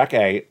 Check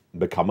A,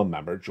 become a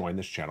member, join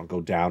this channel, go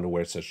down to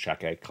where it says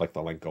Check A, click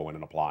the link, go in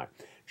and apply.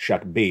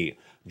 Check B,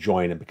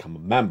 join and become a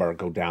member,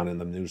 go down in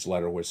the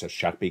newsletter where it says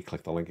Check B,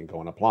 click the link and go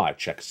and apply.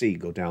 Check C,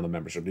 go down the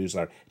membership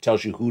newsletter. It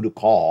tells you who to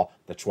call,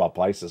 the 12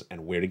 places,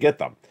 and where to get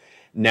them.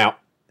 Now,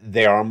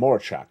 there are more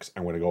checks.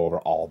 I'm going to go over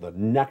all the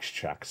next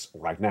checks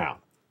right now.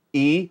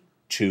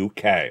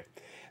 E2K.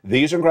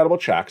 These incredible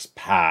checks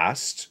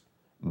passed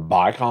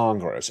by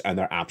Congress, and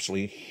they're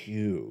absolutely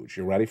huge.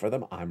 You ready for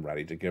them? I'm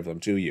ready to give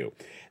them to you.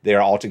 They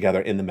are all together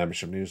in the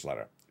membership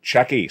newsletter.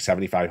 Check E,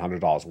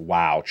 $7,500.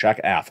 Wow. Check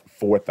F,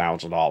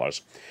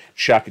 $4,000.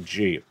 Check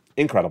G,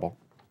 incredible,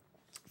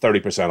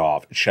 30%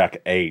 off.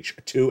 Check H,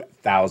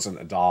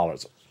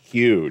 $2,000.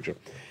 Huge.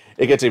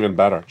 It gets even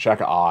better.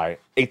 Check I,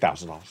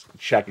 $8,000.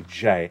 Check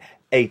J,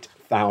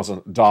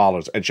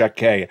 $8,000. And check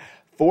K,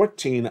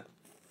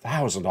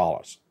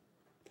 $14,000.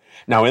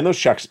 Now, in those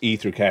checks E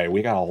through K,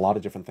 we got a lot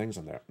of different things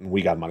in there.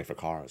 We got money for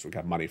cars. We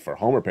got money for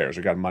home repairs.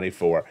 We got money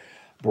for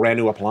brand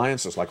new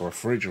appliances like a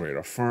refrigerator,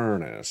 a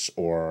furnace,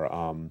 or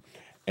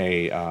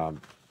a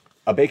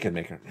bacon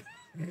maker.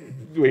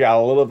 We got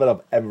a little bit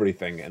of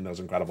everything in those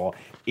incredible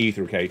E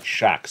through K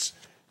checks.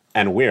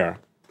 And we're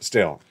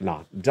still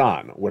not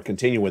done. We're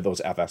continuing with those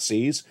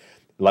FSCs.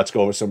 Let's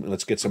go over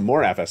let's get some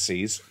more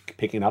FSCs,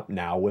 picking up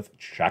now with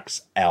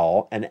checks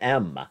L and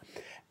M.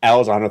 L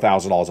is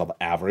 $100,000 of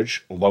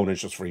average loan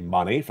interest-free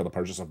money for the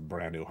purchase of a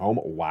brand new home.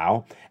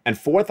 Wow. And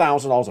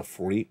 $4,000 of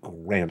free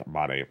grant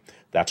money.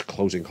 That's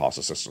closing cost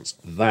assistance.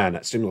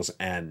 Then stimulus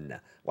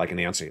N, like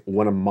Nancy,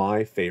 one of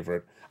my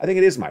favorite, I think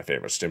it is my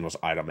favorite stimulus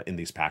item in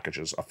these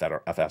packages of federal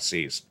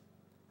FSCs.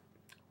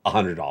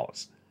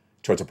 $100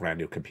 towards a brand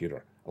new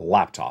computer,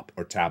 laptop,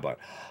 or tablet.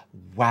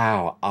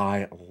 Wow,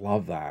 I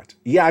love that.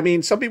 Yeah, I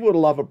mean, some people would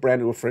love a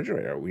brand new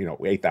refrigerator, you know,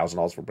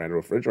 $8,000 for a brand new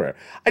refrigerator.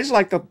 I just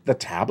like the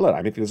tablet.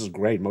 I mean, this is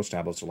great. Most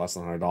tablets are less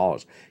than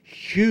 $100.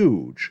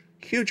 Huge,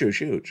 huge, huge,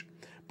 huge.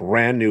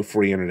 Brand new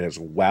free internet as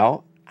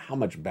well. How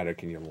much better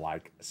can you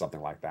like something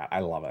like that?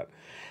 I love it.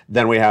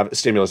 Then we have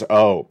stimulus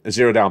O,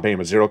 0 down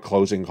payment, 0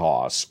 closing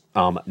costs,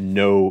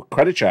 no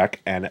credit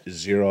check, and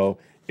 0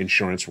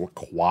 insurance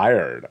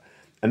required.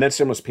 And then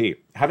stimulus P.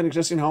 Have an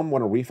existing home,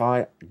 want to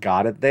refi,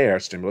 got it there,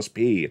 stimulus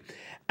P.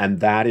 And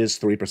that is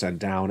 3%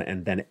 down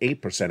and then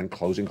 8% in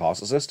closing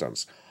cost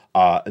assistance.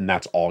 And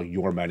that's all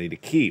your money to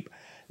keep.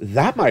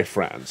 That, my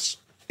friends,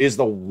 is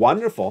the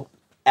wonderful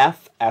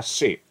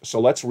FSC. So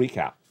let's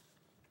recap.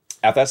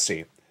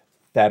 FSC,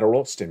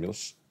 federal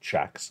stimulus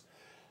checks.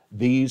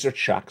 These are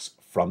checks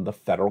from the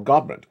federal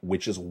government,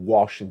 which is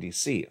Washington,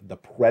 D.C., the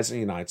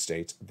President of the United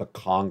States, the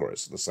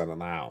Congress, the Senate,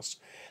 and the House.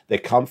 They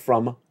come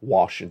from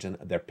Washington.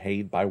 They're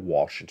paid by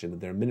Washington.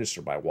 They're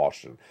administered by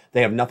Washington.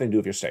 They have nothing to do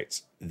with your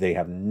states. They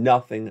have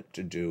nothing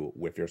to do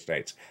with your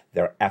states.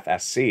 They're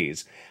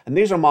FSCs. And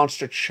these are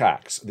monster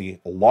checks.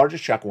 The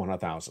largest check,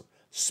 100,000.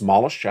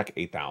 Smallest check,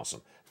 8,000.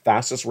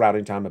 Fastest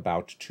routing time,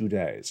 about 2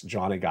 days.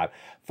 Johnny got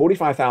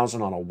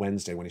 45,000 on a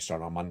Wednesday when he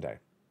started on Monday.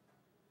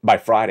 By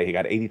Friday, he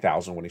got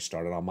 80,000 when he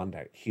started on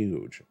Monday.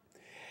 Huge.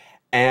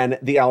 And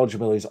the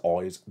eligibility is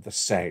always the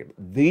same.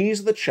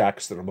 These are the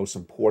checks that are most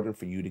important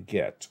for you to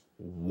get.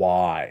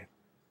 Why?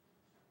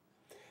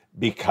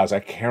 Because I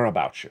care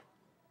about you.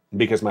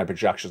 Because my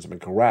projections have been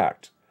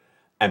correct.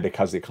 And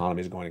because the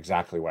economy is going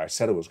exactly where I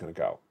said it was going to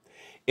go.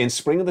 In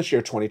spring of this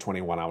year,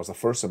 2021, I was the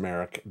first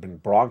American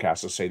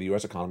broadcaster to say the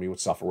U.S. economy would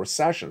suffer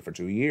recession for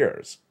 2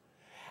 years.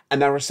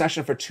 And that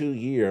recession for 2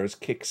 years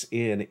kicks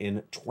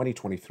in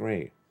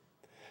 2023.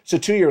 So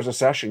 2 years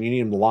recession, you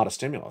need a lot of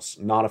stimulus,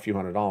 not a few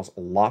 $100s,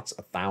 lots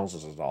of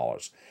thousands of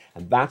dollars.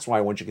 And that's why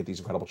once you get these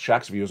incredible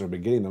checks, viewers have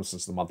been getting them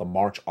since the month of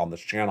March on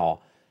this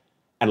channel.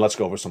 And let's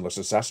go over some of the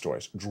success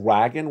stories.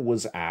 Dragon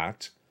was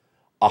at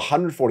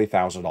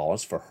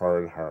 $140,000 for her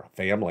and her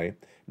family.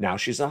 Now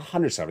she's at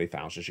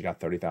 $170,000. She got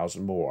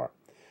 $30,000 more.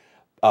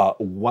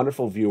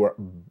 Wonderful viewer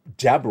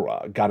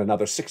Deborah got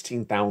another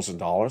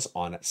 $16,000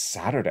 on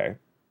Saturday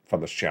from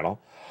this channel.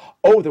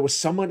 Oh, there was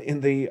someone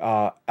in the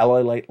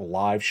LALATE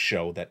live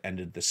show that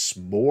ended this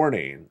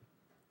morning.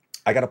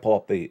 I got to pull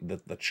up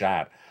the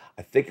chat.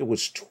 I think it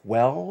was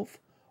 12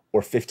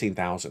 or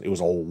 15,000. It was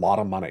a lot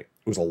of money. It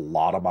was a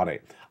lot of money.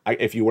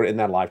 If you were in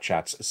that live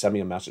chat, send me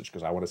a message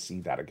because I want to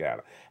see that again.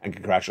 And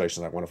congratulations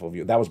on that wonderful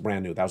view. That was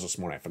brand new. That was this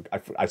morning.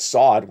 I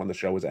saw it when the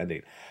show was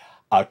ending.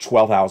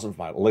 12,000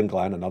 by Lynn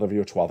Glenn, another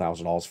viewer,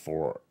 $12,000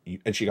 for,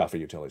 and she got for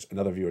utilities.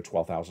 Another viewer,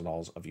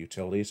 $12,000 of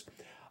utilities.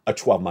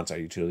 12 months of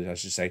utilities, I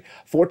should say.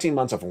 14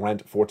 months of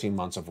rent, 14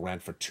 months of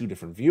rent for 2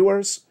 different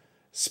viewers.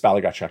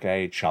 Spally got check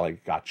A,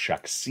 Charlie got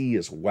check C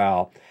as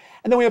well.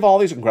 And then we have all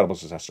these incredible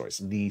success stories.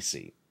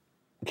 Nisi,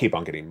 keep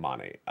on getting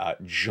money.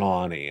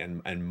 Johnny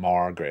and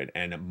Margaret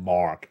and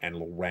Mark and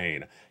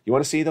Lorraine. You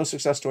want to see those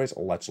success stories?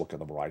 Let's look at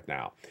them right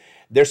now.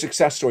 There's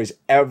success stories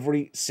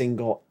every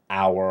single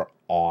hour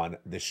on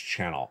this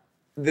channel.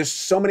 There's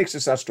so many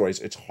success stories,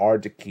 it's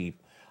hard to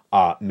keep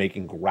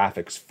making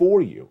graphics for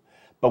you.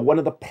 But one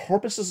of the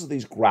purposes of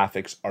these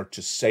graphics are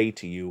to say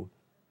to you,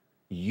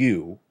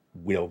 you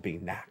will be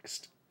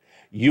next.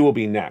 You will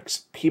be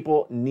next.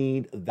 People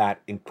need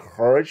that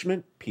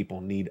encouragement.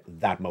 People need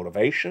that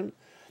motivation.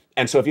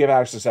 And so if you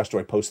have a success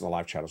story, post in the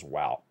live chat as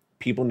well.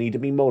 People need to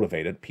be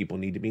motivated. People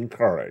need to be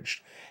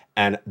encouraged.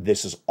 And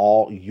this is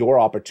all your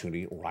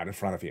opportunity right in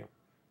front of you.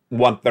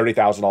 Want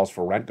 $30,000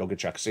 for rent? Go get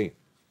check C.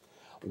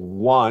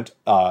 Want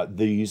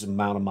these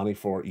amount of money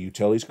for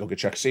utilities? Go get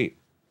check C.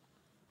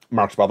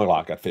 Mark's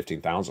brother-in-law got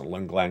 $15,000.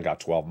 Lynn Glenn got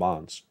 12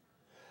 months.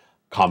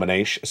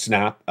 Combination,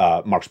 Snap,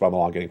 Mark's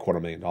brother-in-law getting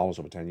 $250,000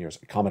 over 10 years.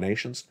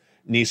 Combinations,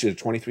 Nisi at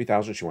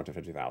 $23,000, she went to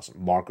 $50,000.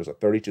 Mark was at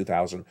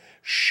 $32,000.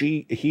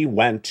 He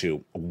went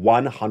to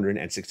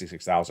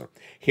 $166,000.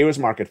 Here was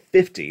Mark at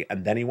 $50,000,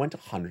 and then he went to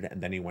 $100,000,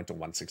 and then he went to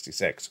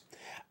 $166,000.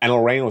 And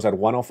Lorraine was at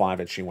 $105,000,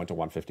 and she went to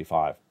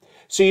 $155,000.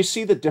 So you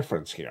see the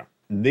difference here.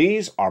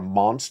 These are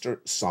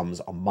monster sums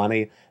of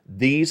money.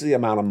 These are the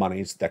amount of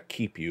monies that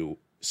keep you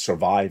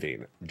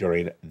surviving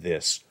during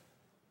this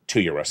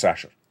 2-year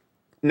recession.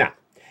 Now,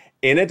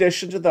 in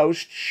addition to those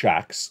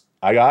checks,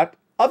 I got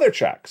other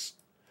checks.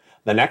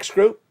 The next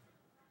group,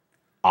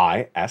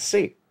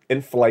 ISC,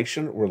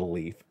 Inflation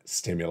Relief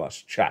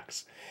Stimulus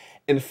Checks.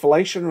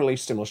 Inflation Relief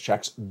Stimulus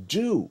Checks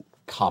do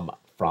come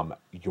from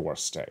your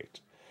state.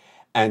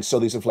 And so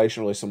these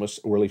Inflation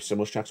Relief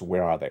Stimulus Checks,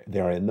 where are they?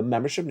 They're in the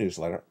membership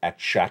newsletter at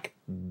Check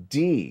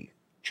D.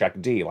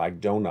 Check D,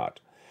 like donut.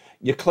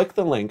 You click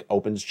the link,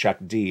 opens Check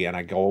D, and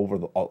I go over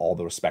all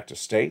the respective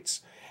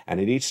states. And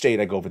in each state,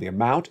 I go over the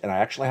amount, and I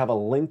actually have a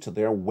link to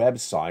their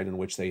website in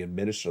which they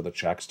administer the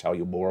checks, tell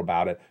you more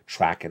about it,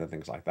 track it, and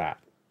things like that.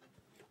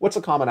 What's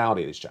the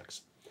commonality of these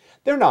checks?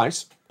 They're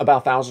nice,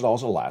 about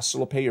 $1,000 or less, so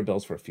it'll pay your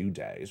bills for a few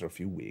days or a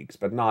few weeks,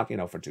 but not,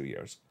 for 2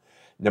 years.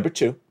 Number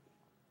 2,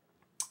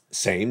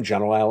 same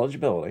general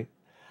eligibility.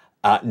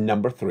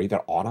 Number 3,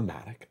 they're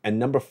automatic. And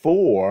number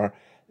 4,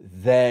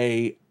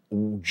 they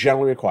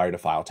generally require you to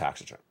file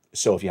tax return.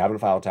 So if you haven't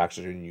filed a tax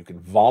return, you can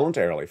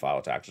voluntarily file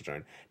a tax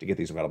return to get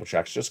these available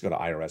checks. Just go to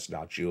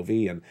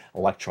irs.gov and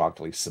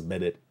electronically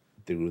submit it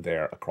through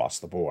there across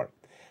the board.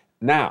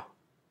 Now,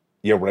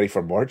 you're ready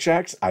for more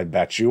checks? I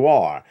bet you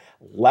are.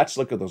 Let's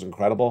look at those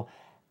incredible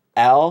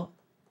LSCs,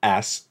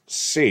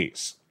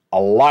 a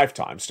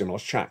lifetime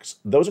stimulus checks.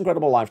 Those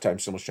incredible lifetime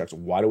stimulus checks,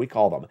 why do we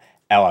call them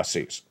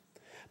LSCs?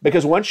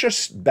 Because once your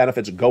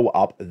benefits go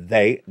up,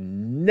 they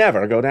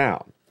never go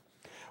down.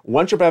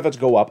 Once your benefits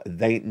go up,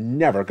 they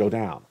never go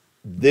down.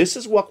 This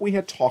is what we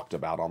had talked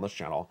about on this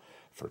channel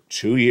for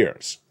 2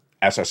 years.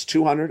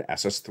 SS200,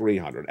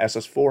 SS300,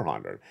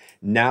 SS400.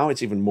 Now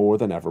it's even more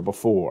than ever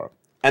before.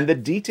 And the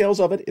details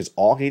of it is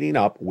all heating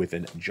up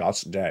within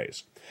just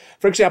days.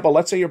 For example,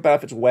 let's say your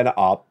benefits went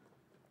up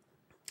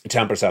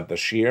 10%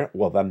 this year.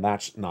 Well, then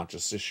that's not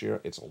just this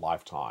year, it's a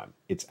lifetime.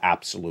 It's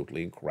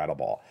absolutely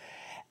incredible.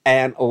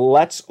 And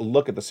let's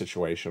look at the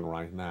situation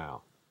right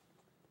now.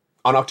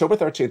 On October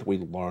 13th, we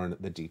learn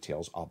the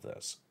details of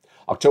this.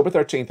 October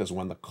 13th is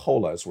when the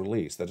COLA is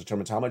released that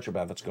determines how much your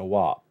benefits go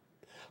up.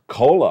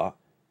 COLA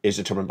is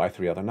determined by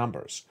three other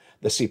numbers.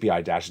 The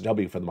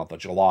CPI-W for the month of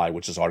July,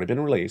 which has already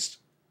been released,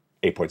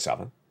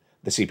 8.7.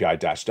 The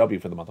CPI-W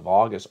for the month of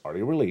August,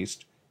 already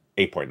released,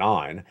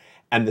 8.9.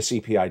 And the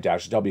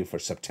CPI-W for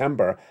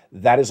September,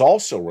 that is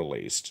also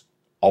released,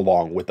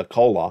 along with the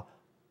COLA,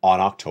 on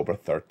October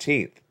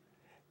 13th.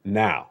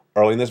 Now,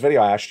 early in this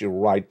video, I asked you to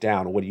write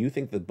down what you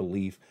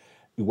believe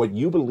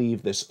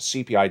this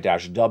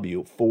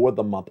CPI-W for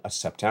the month of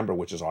September,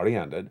 which has already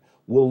ended,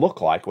 will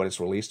look like when it's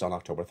released on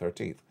October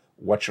 13th.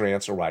 What's your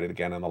answer? Write it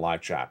again in the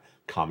live chat.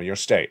 Comma your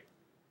state.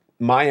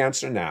 My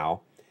answer now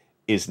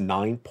is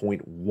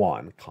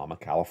 9.1,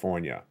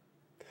 California.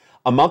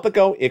 A month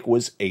ago, it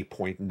was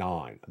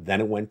 8.9.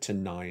 Then it went to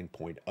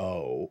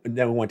 9.0.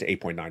 Then it went to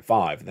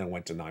 8.95. Then it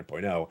went to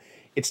 9.0.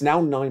 It's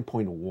now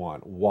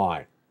 9.1.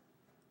 Why?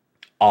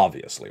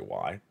 Obviously,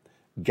 why?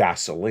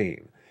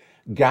 Gasoline.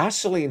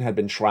 Gasoline had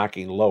been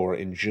tracking lower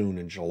in June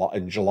and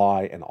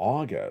July and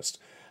August,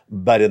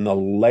 but in the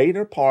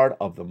later part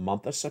of the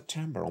month of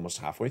September, almost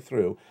halfway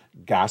through,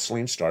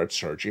 gasoline started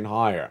surging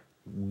higher.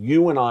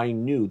 You and I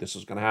knew this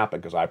was going to happen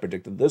because I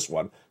predicted this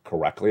one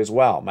correctly as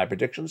well. My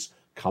predictions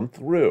come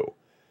through.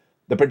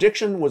 The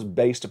prediction was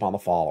based upon the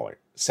following.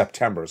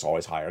 September is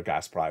always higher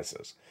gas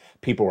prices.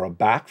 People are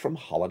back from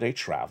holiday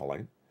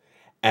traveling,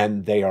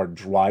 and they are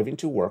driving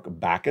to work,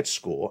 back at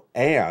school,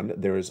 and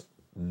there is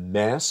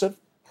massive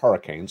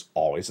hurricanes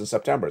always in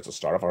September. It's the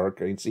start of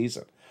hurricane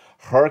season.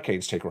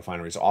 Hurricanes take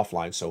refineries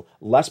offline, so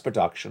less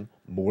production,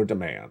 more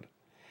demand.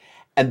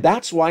 And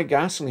that's why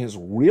gasoline has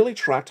really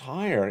tracked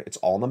higher. It's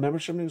all in the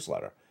membership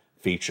newsletter,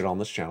 featured on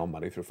this channel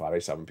Monday through Friday,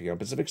 7 p.m.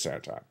 Pacific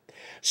Standard Time.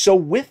 So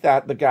with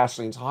that, the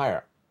gasoline's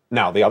higher.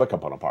 Now, the other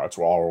component parts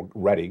were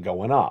already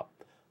going up.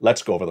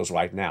 Let's go over those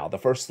right now. The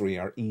first three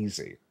are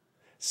easy.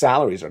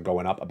 Salaries are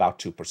going up about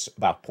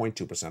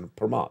 0.2%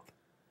 per month.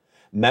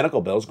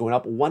 Medical bills going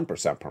up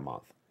 1% per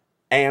month.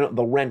 And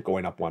the rent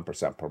going up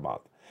 1% per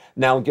month.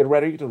 Now, get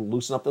ready to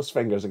loosen up those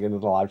fingers and get into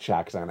the live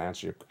chat because I'm going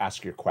to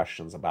ask your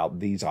questions about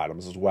these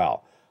items as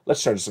well.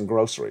 Let's turn to some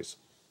groceries.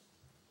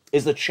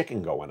 Is the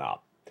chicken going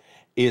up?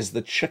 Is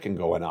the chicken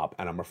going up?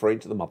 And I'm referring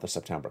to the month of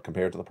September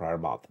compared to the prior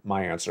month.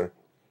 My answer,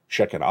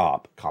 chicken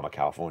up,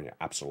 California.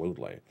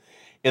 Absolutely.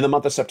 In the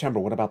month of September,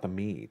 what about the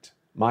meat?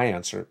 My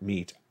answer,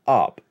 meat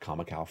up,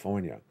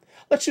 California.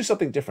 Let's do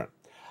something different.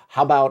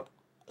 How about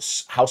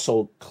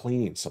household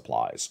cleaning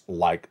supplies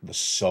like the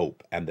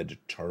soap and the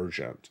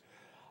detergent?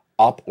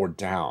 Up or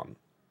down?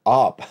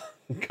 Up,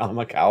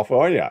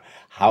 California.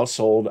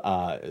 Household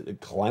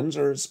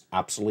cleansers,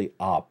 absolutely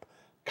up,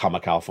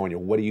 California.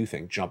 What do you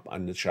think? Jump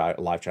on the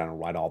live chat and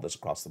write all this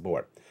across the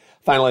board.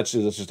 Finally, let's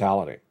do the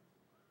totality.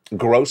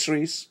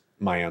 Groceries,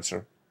 my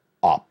answer,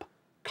 up,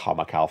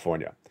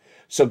 California.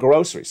 So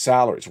groceries,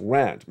 salaries,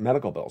 rent,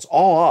 medical bills,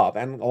 all up,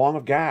 and along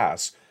with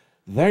gas.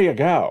 There you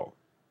go.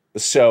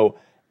 So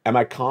am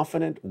I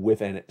confident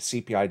with an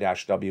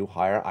CPI-W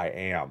higher? I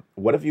am.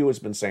 What have viewers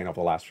been saying over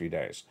the last few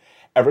days?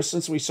 Ever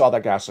since we saw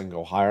that gasoline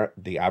go higher,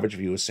 the average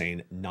view is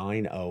saying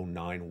 9.0,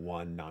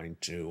 9.1,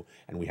 9.2,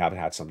 and we haven't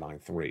had some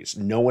 9.3s.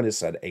 No one has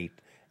said 8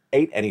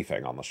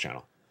 anything on this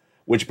channel,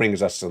 which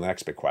brings us to the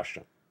next big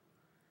question.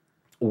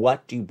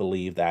 What do you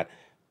believe that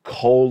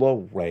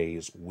COLA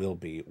raise will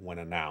be when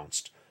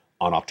announced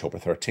on October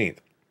 13th?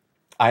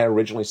 I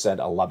originally said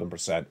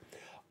 11%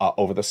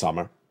 over the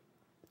summer.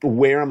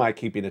 Where am I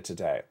keeping it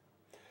today?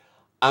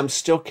 I'm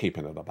still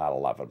keeping it about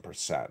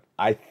 11%.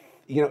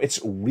 It's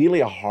really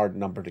a hard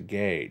number to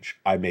gauge.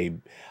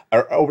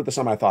 Over the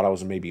summer, I thought I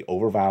was maybe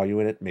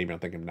overvaluing it. Maybe I'm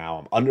thinking now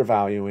I'm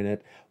undervaluing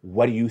it.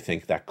 What do you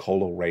think that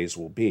COLA raise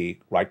will be?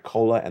 Write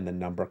COLA and the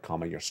number,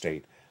 comma, your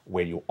state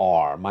where you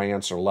are. My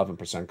answer,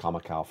 11%, comma,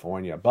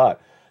 California.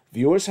 But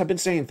viewers have been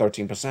saying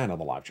 13% on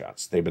the live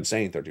chats. They've been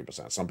saying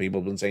 13%. Some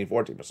people have been saying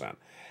 14%.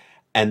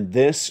 And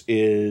this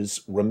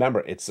is,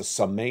 remember, it's the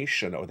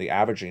summation or the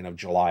averaging of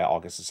July,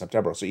 August, and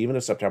September. So even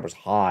if September's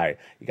high,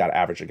 you got to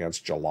average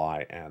against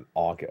July and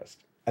August.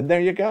 And there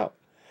you go.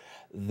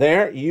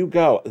 There you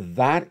go.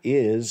 That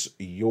is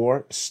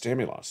your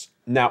stimulus.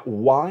 Now,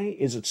 why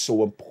is it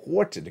so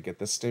important to get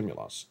this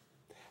stimulus?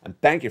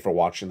 And thank you for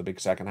watching the big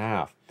second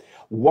half.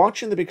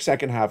 Watching the big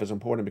second half is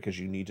important because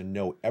you need to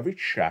know every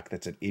check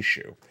that's at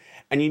issue.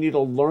 And you need to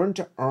learn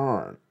to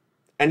earn.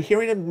 And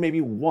hearing it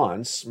maybe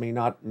once may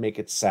not make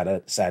it sink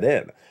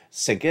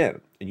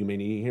in. And you may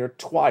need to hear it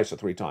twice or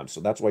 3 times.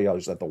 So that's why you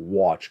always have to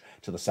watch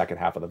to the second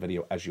half of the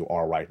video as you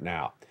are right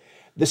now.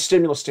 The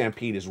stimulus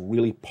stampede is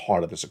really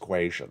part of this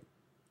equation.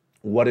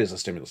 What is a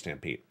stimulus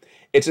stampede?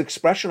 It's an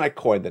expression I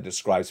coined that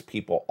describes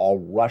people all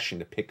rushing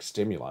to pick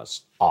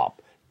stimulus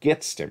up,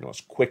 get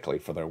stimulus quickly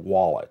for their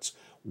wallets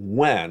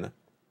when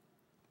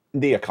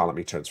the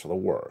economy turns for the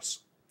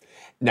worse.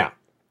 Now,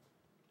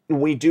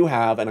 we do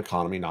have an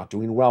economy not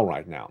doing well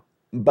right now.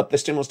 But the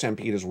stimulus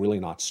stampede has really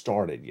not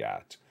started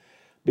yet.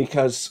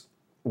 Because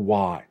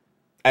why?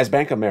 As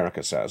Bank of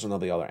America says,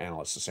 and the other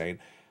analysts are saying,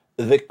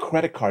 the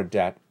credit card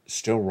debt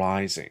still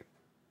rising.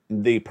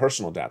 The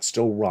personal debt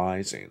still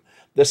rising.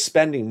 The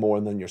spending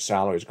more than your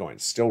salary is going,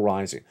 still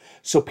rising.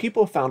 So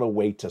people found a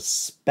way to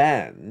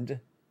spend,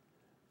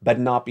 but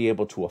not be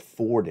able to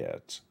afford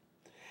it.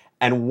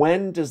 And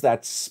when does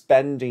that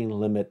spending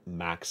limit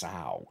max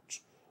out?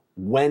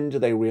 When do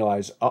they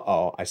realize,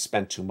 uh-oh, I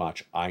spent too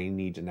much. I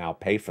need to now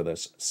pay for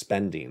this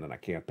spending and I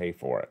can't pay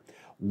for it?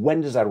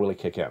 When does that really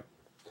kick in?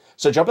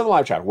 So jump in the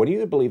live chat. When do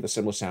you believe the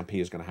stimulus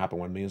stampede is going to happen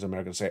when millions of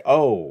Americans say,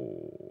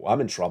 oh, I'm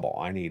in trouble.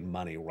 I need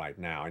money right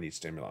now. I need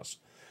stimulus.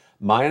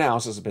 My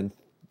analysis has been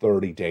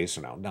 30 days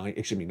from now.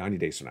 90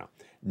 days from now.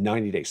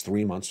 90 days,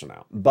 3 months from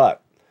now.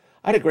 But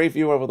I had a great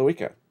viewer over the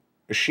weekend.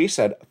 She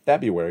said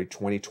February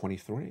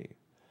 2023.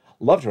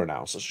 Loved her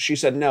analysis. She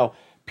said, no,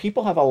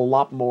 people have a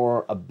lot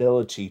more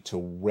ability to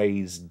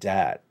raise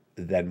debt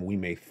than we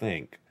may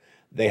think.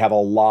 They have a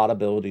lot of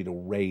ability to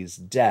raise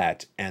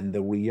debt, and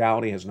the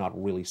reality has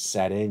not really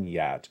set in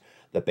yet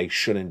that they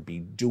shouldn't be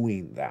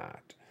doing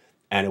that.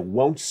 And it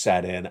won't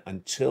set in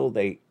until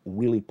they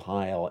really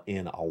pile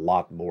in a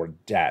lot more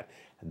debt.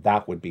 And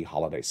that would be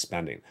holiday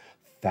spending.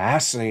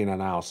 Fascinating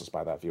analysis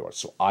by that viewer.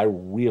 So I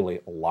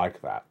really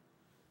like that.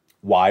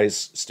 Why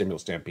is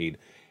stimulus stampede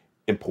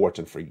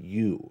important for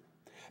you?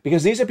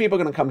 Because these are people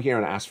going to come here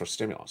and ask for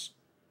stimulus.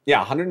 Yeah,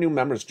 100 new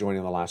members joined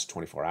in the last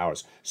 24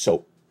 hours.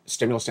 So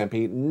stimulus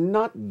stampede,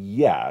 not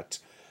yet,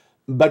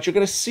 but you're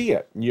going to see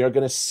it. You're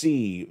going to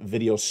see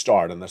videos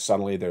start, and then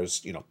suddenly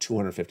there's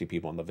 250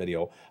 people in the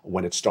video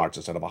when it starts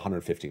instead of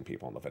 115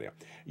 people in the video.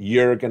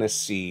 You're going to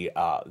see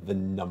the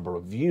number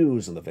of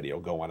views in the video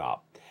going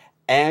up,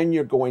 and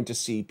you're going to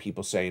see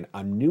people saying,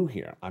 I'm new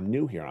here, I'm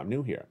new here, I'm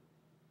new here.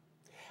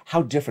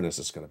 How different is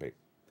this going to be?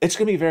 It's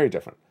going to be very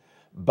different.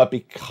 But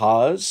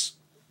because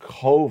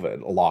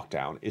COVID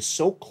lockdown is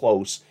so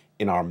close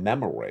in our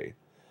memory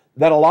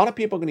that a lot of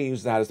people are going to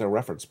use that as their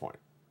reference point.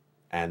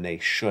 And they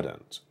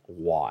shouldn't.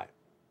 Why?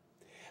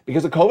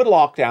 Because the COVID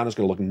lockdown is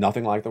going to look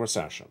nothing like the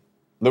recession.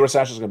 The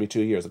recession is going to be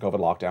 2 years. The COVID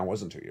lockdown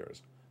wasn't 2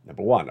 years.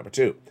 Number one. Number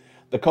two,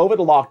 the COVID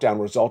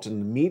lockdown resulted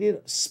in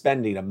immediate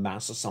spending of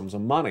massive sums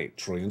of money,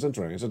 trillions and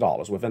trillions of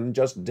dollars, within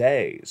just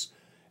days.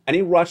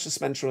 Any rush to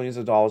spend trillions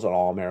of dollars on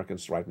all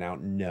Americans right now?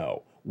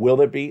 No. Will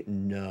there be?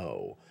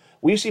 No.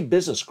 Will you see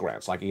business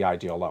grants like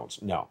EIDL loans?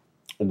 No.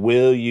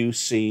 Will you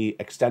see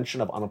extension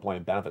of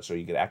unemployment benefits so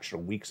you get extra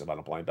weeks of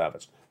unemployment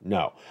benefits?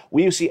 No.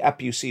 Will you see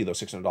FPUC,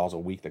 those $600 a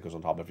week that goes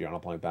on top of your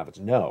unemployment benefits?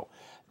 No.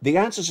 The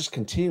answer is just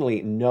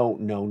continually no,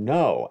 no,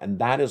 no. And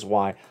that is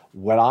why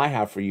what I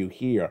have for you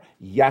here,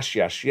 yes,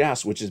 yes,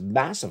 yes, which is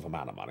massive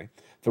amount of money,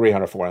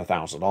 $300,000,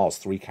 $400,000,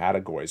 3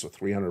 categories with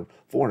 300,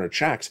 400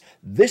 checks.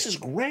 This is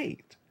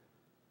great.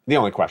 The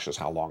only question is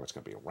how long it's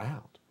going to be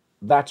around.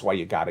 That's why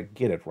you got to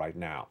get it right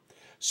now.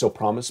 So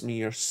promise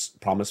me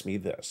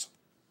this.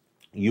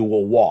 You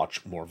will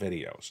watch more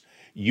videos.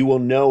 You will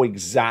know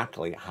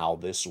exactly how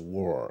this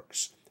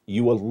works.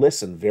 You will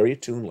listen very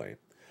attunely.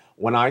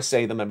 When I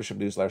say the membership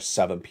newsletter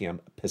 7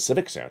 p.m.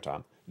 Pacific Standard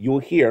Time, you will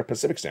hear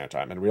Pacific Standard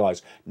Time and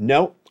realize,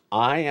 no,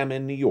 I am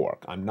in New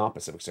York. I'm not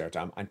Pacific Standard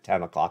Time. I'm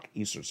 10 o'clock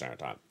Eastern Standard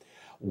Time.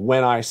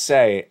 When I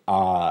say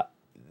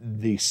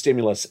the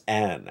Stimulus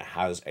N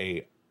has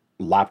a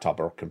laptop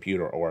or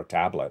computer or a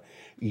tablet,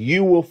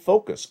 you will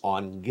focus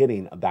on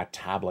getting that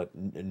tablet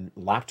and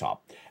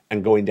laptop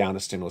and going down to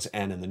Stimulus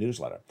N in the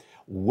newsletter.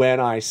 When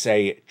I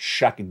say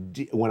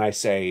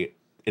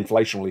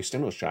inflation relief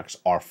stimulus checks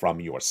are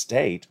from your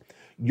state,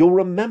 you'll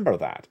remember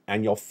that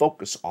and you'll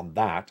focus on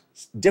that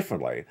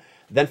differently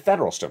than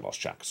federal stimulus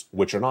checks,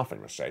 which are not from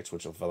your states,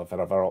 which are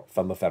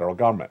from the federal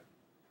government.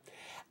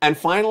 And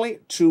finally,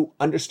 to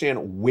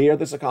understand where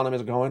this economy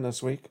is going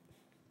this week,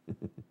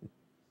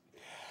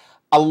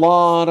 a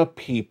lot of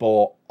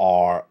people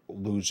are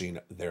losing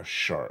their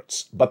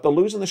shirts, but the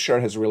losing the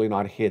shirt has really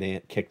not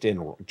kicked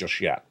in just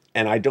yet.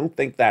 And I don't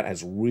think that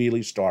has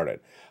really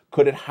started.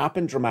 Could it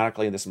happen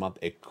dramatically in this month?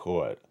 It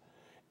could.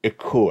 It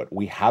could.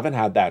 We haven't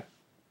had that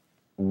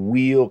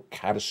real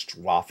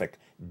catastrophic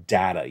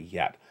data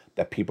yet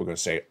that people are going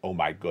to say, oh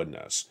my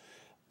goodness,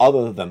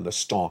 other than the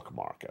stock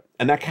market.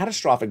 And that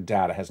catastrophic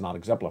data has not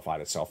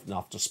exemplified itself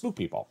enough to spook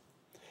people.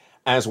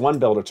 As one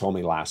builder told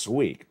me last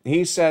week,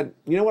 he said,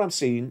 you know what I'm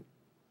seeing?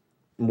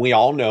 We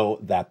all know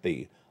that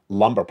the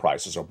lumber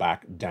prices are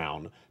back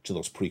down to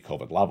those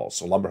pre-COVID levels.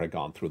 So lumber had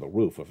gone through the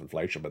roof with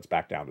inflation, but it's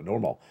back down to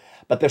normal.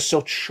 But they're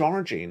still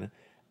charging,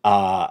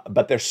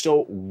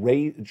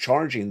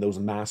 charging those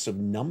massive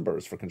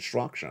numbers for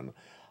construction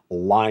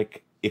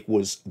like it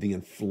was the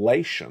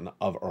inflation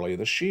of earlier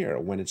this year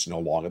when it's no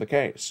longer the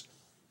case.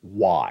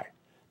 Why?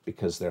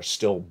 Because there's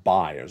still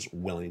buyers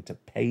willing to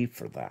pay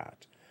for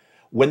that.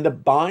 When the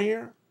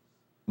buyer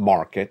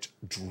market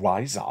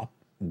dries up,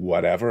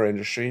 whatever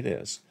industry it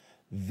is,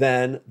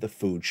 then the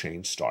food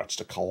chain starts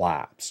to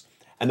collapse.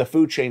 And the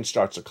food chain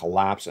starts to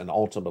collapse, and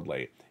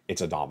ultimately,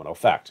 it's a domino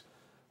effect.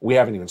 We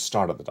haven't even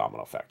started the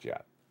domino effect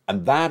yet.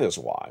 And that is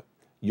why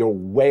you're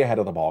way ahead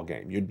of the ball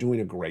game. You're doing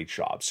a great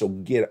job. So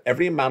get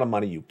every amount of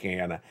money you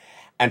can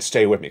and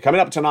stay with me. Coming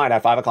up tonight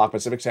at 5 o'clock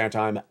Pacific Standard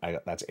Time,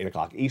 that's 8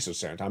 o'clock Eastern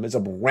Standard Time, is a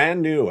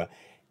brand new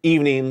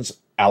Evenings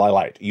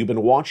LALATE. You've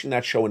been watching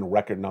that show in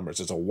record numbers.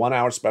 It's a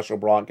 1-hour special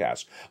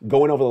broadcast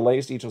going over the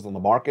latest details on the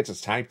markets.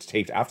 It's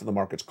taped after the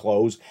markets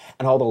close,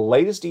 and all the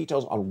latest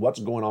details on what's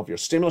going on with your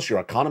stimulus, your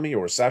economy,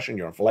 your recession,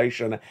 your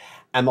inflation,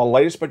 and the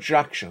latest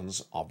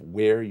projections of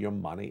where your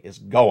money is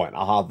going.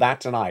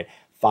 That tonight,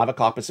 5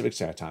 o'clock Pacific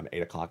Standard Time,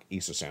 8 o'clock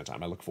Eastern Standard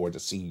Time. I look forward to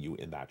seeing you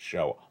in that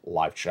show.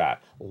 Live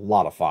chat. A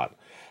lot of fun.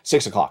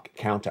 6 o'clock,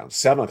 Countdown.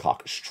 7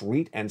 o'clock,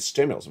 Street and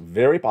Stimulus.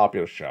 Very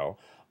popular show.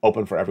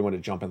 Open for everyone to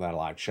jump in that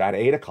live chat.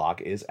 8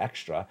 o'clock is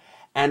Extra.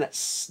 And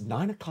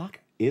 9 o'clock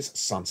is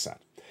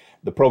Sunset.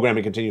 The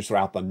programming continues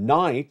throughout the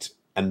night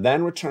and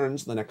then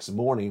returns the next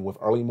morning with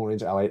Early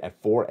Mornings LALATE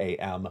at 4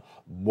 a.m.,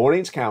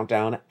 Mornings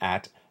Countdown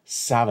at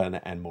 7,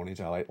 and Mornings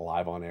LALATE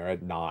live on air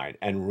at 9.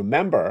 And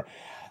remember,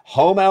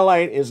 Home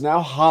LALATE is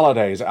now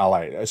Holidays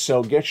LALATE.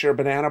 So get your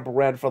banana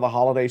bread for the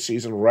holiday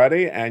season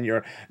ready and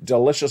your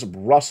delicious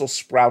Brussels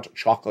sprout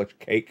chocolate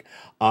cake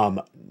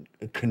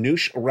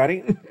canouche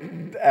ready.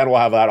 And we'll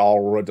have that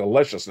all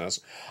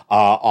deliciousness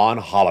on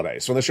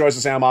holidays. So the show is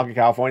in Santa Monica,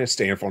 California.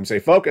 Stay informed, stay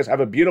focused. Have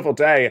a beautiful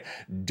day.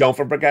 Don't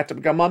forget to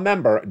become a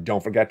member.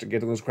 Don't forget to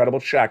get those credible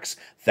checks.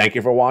 Thank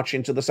you for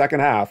watching to the second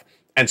half.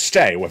 And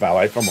stay with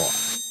LA for more.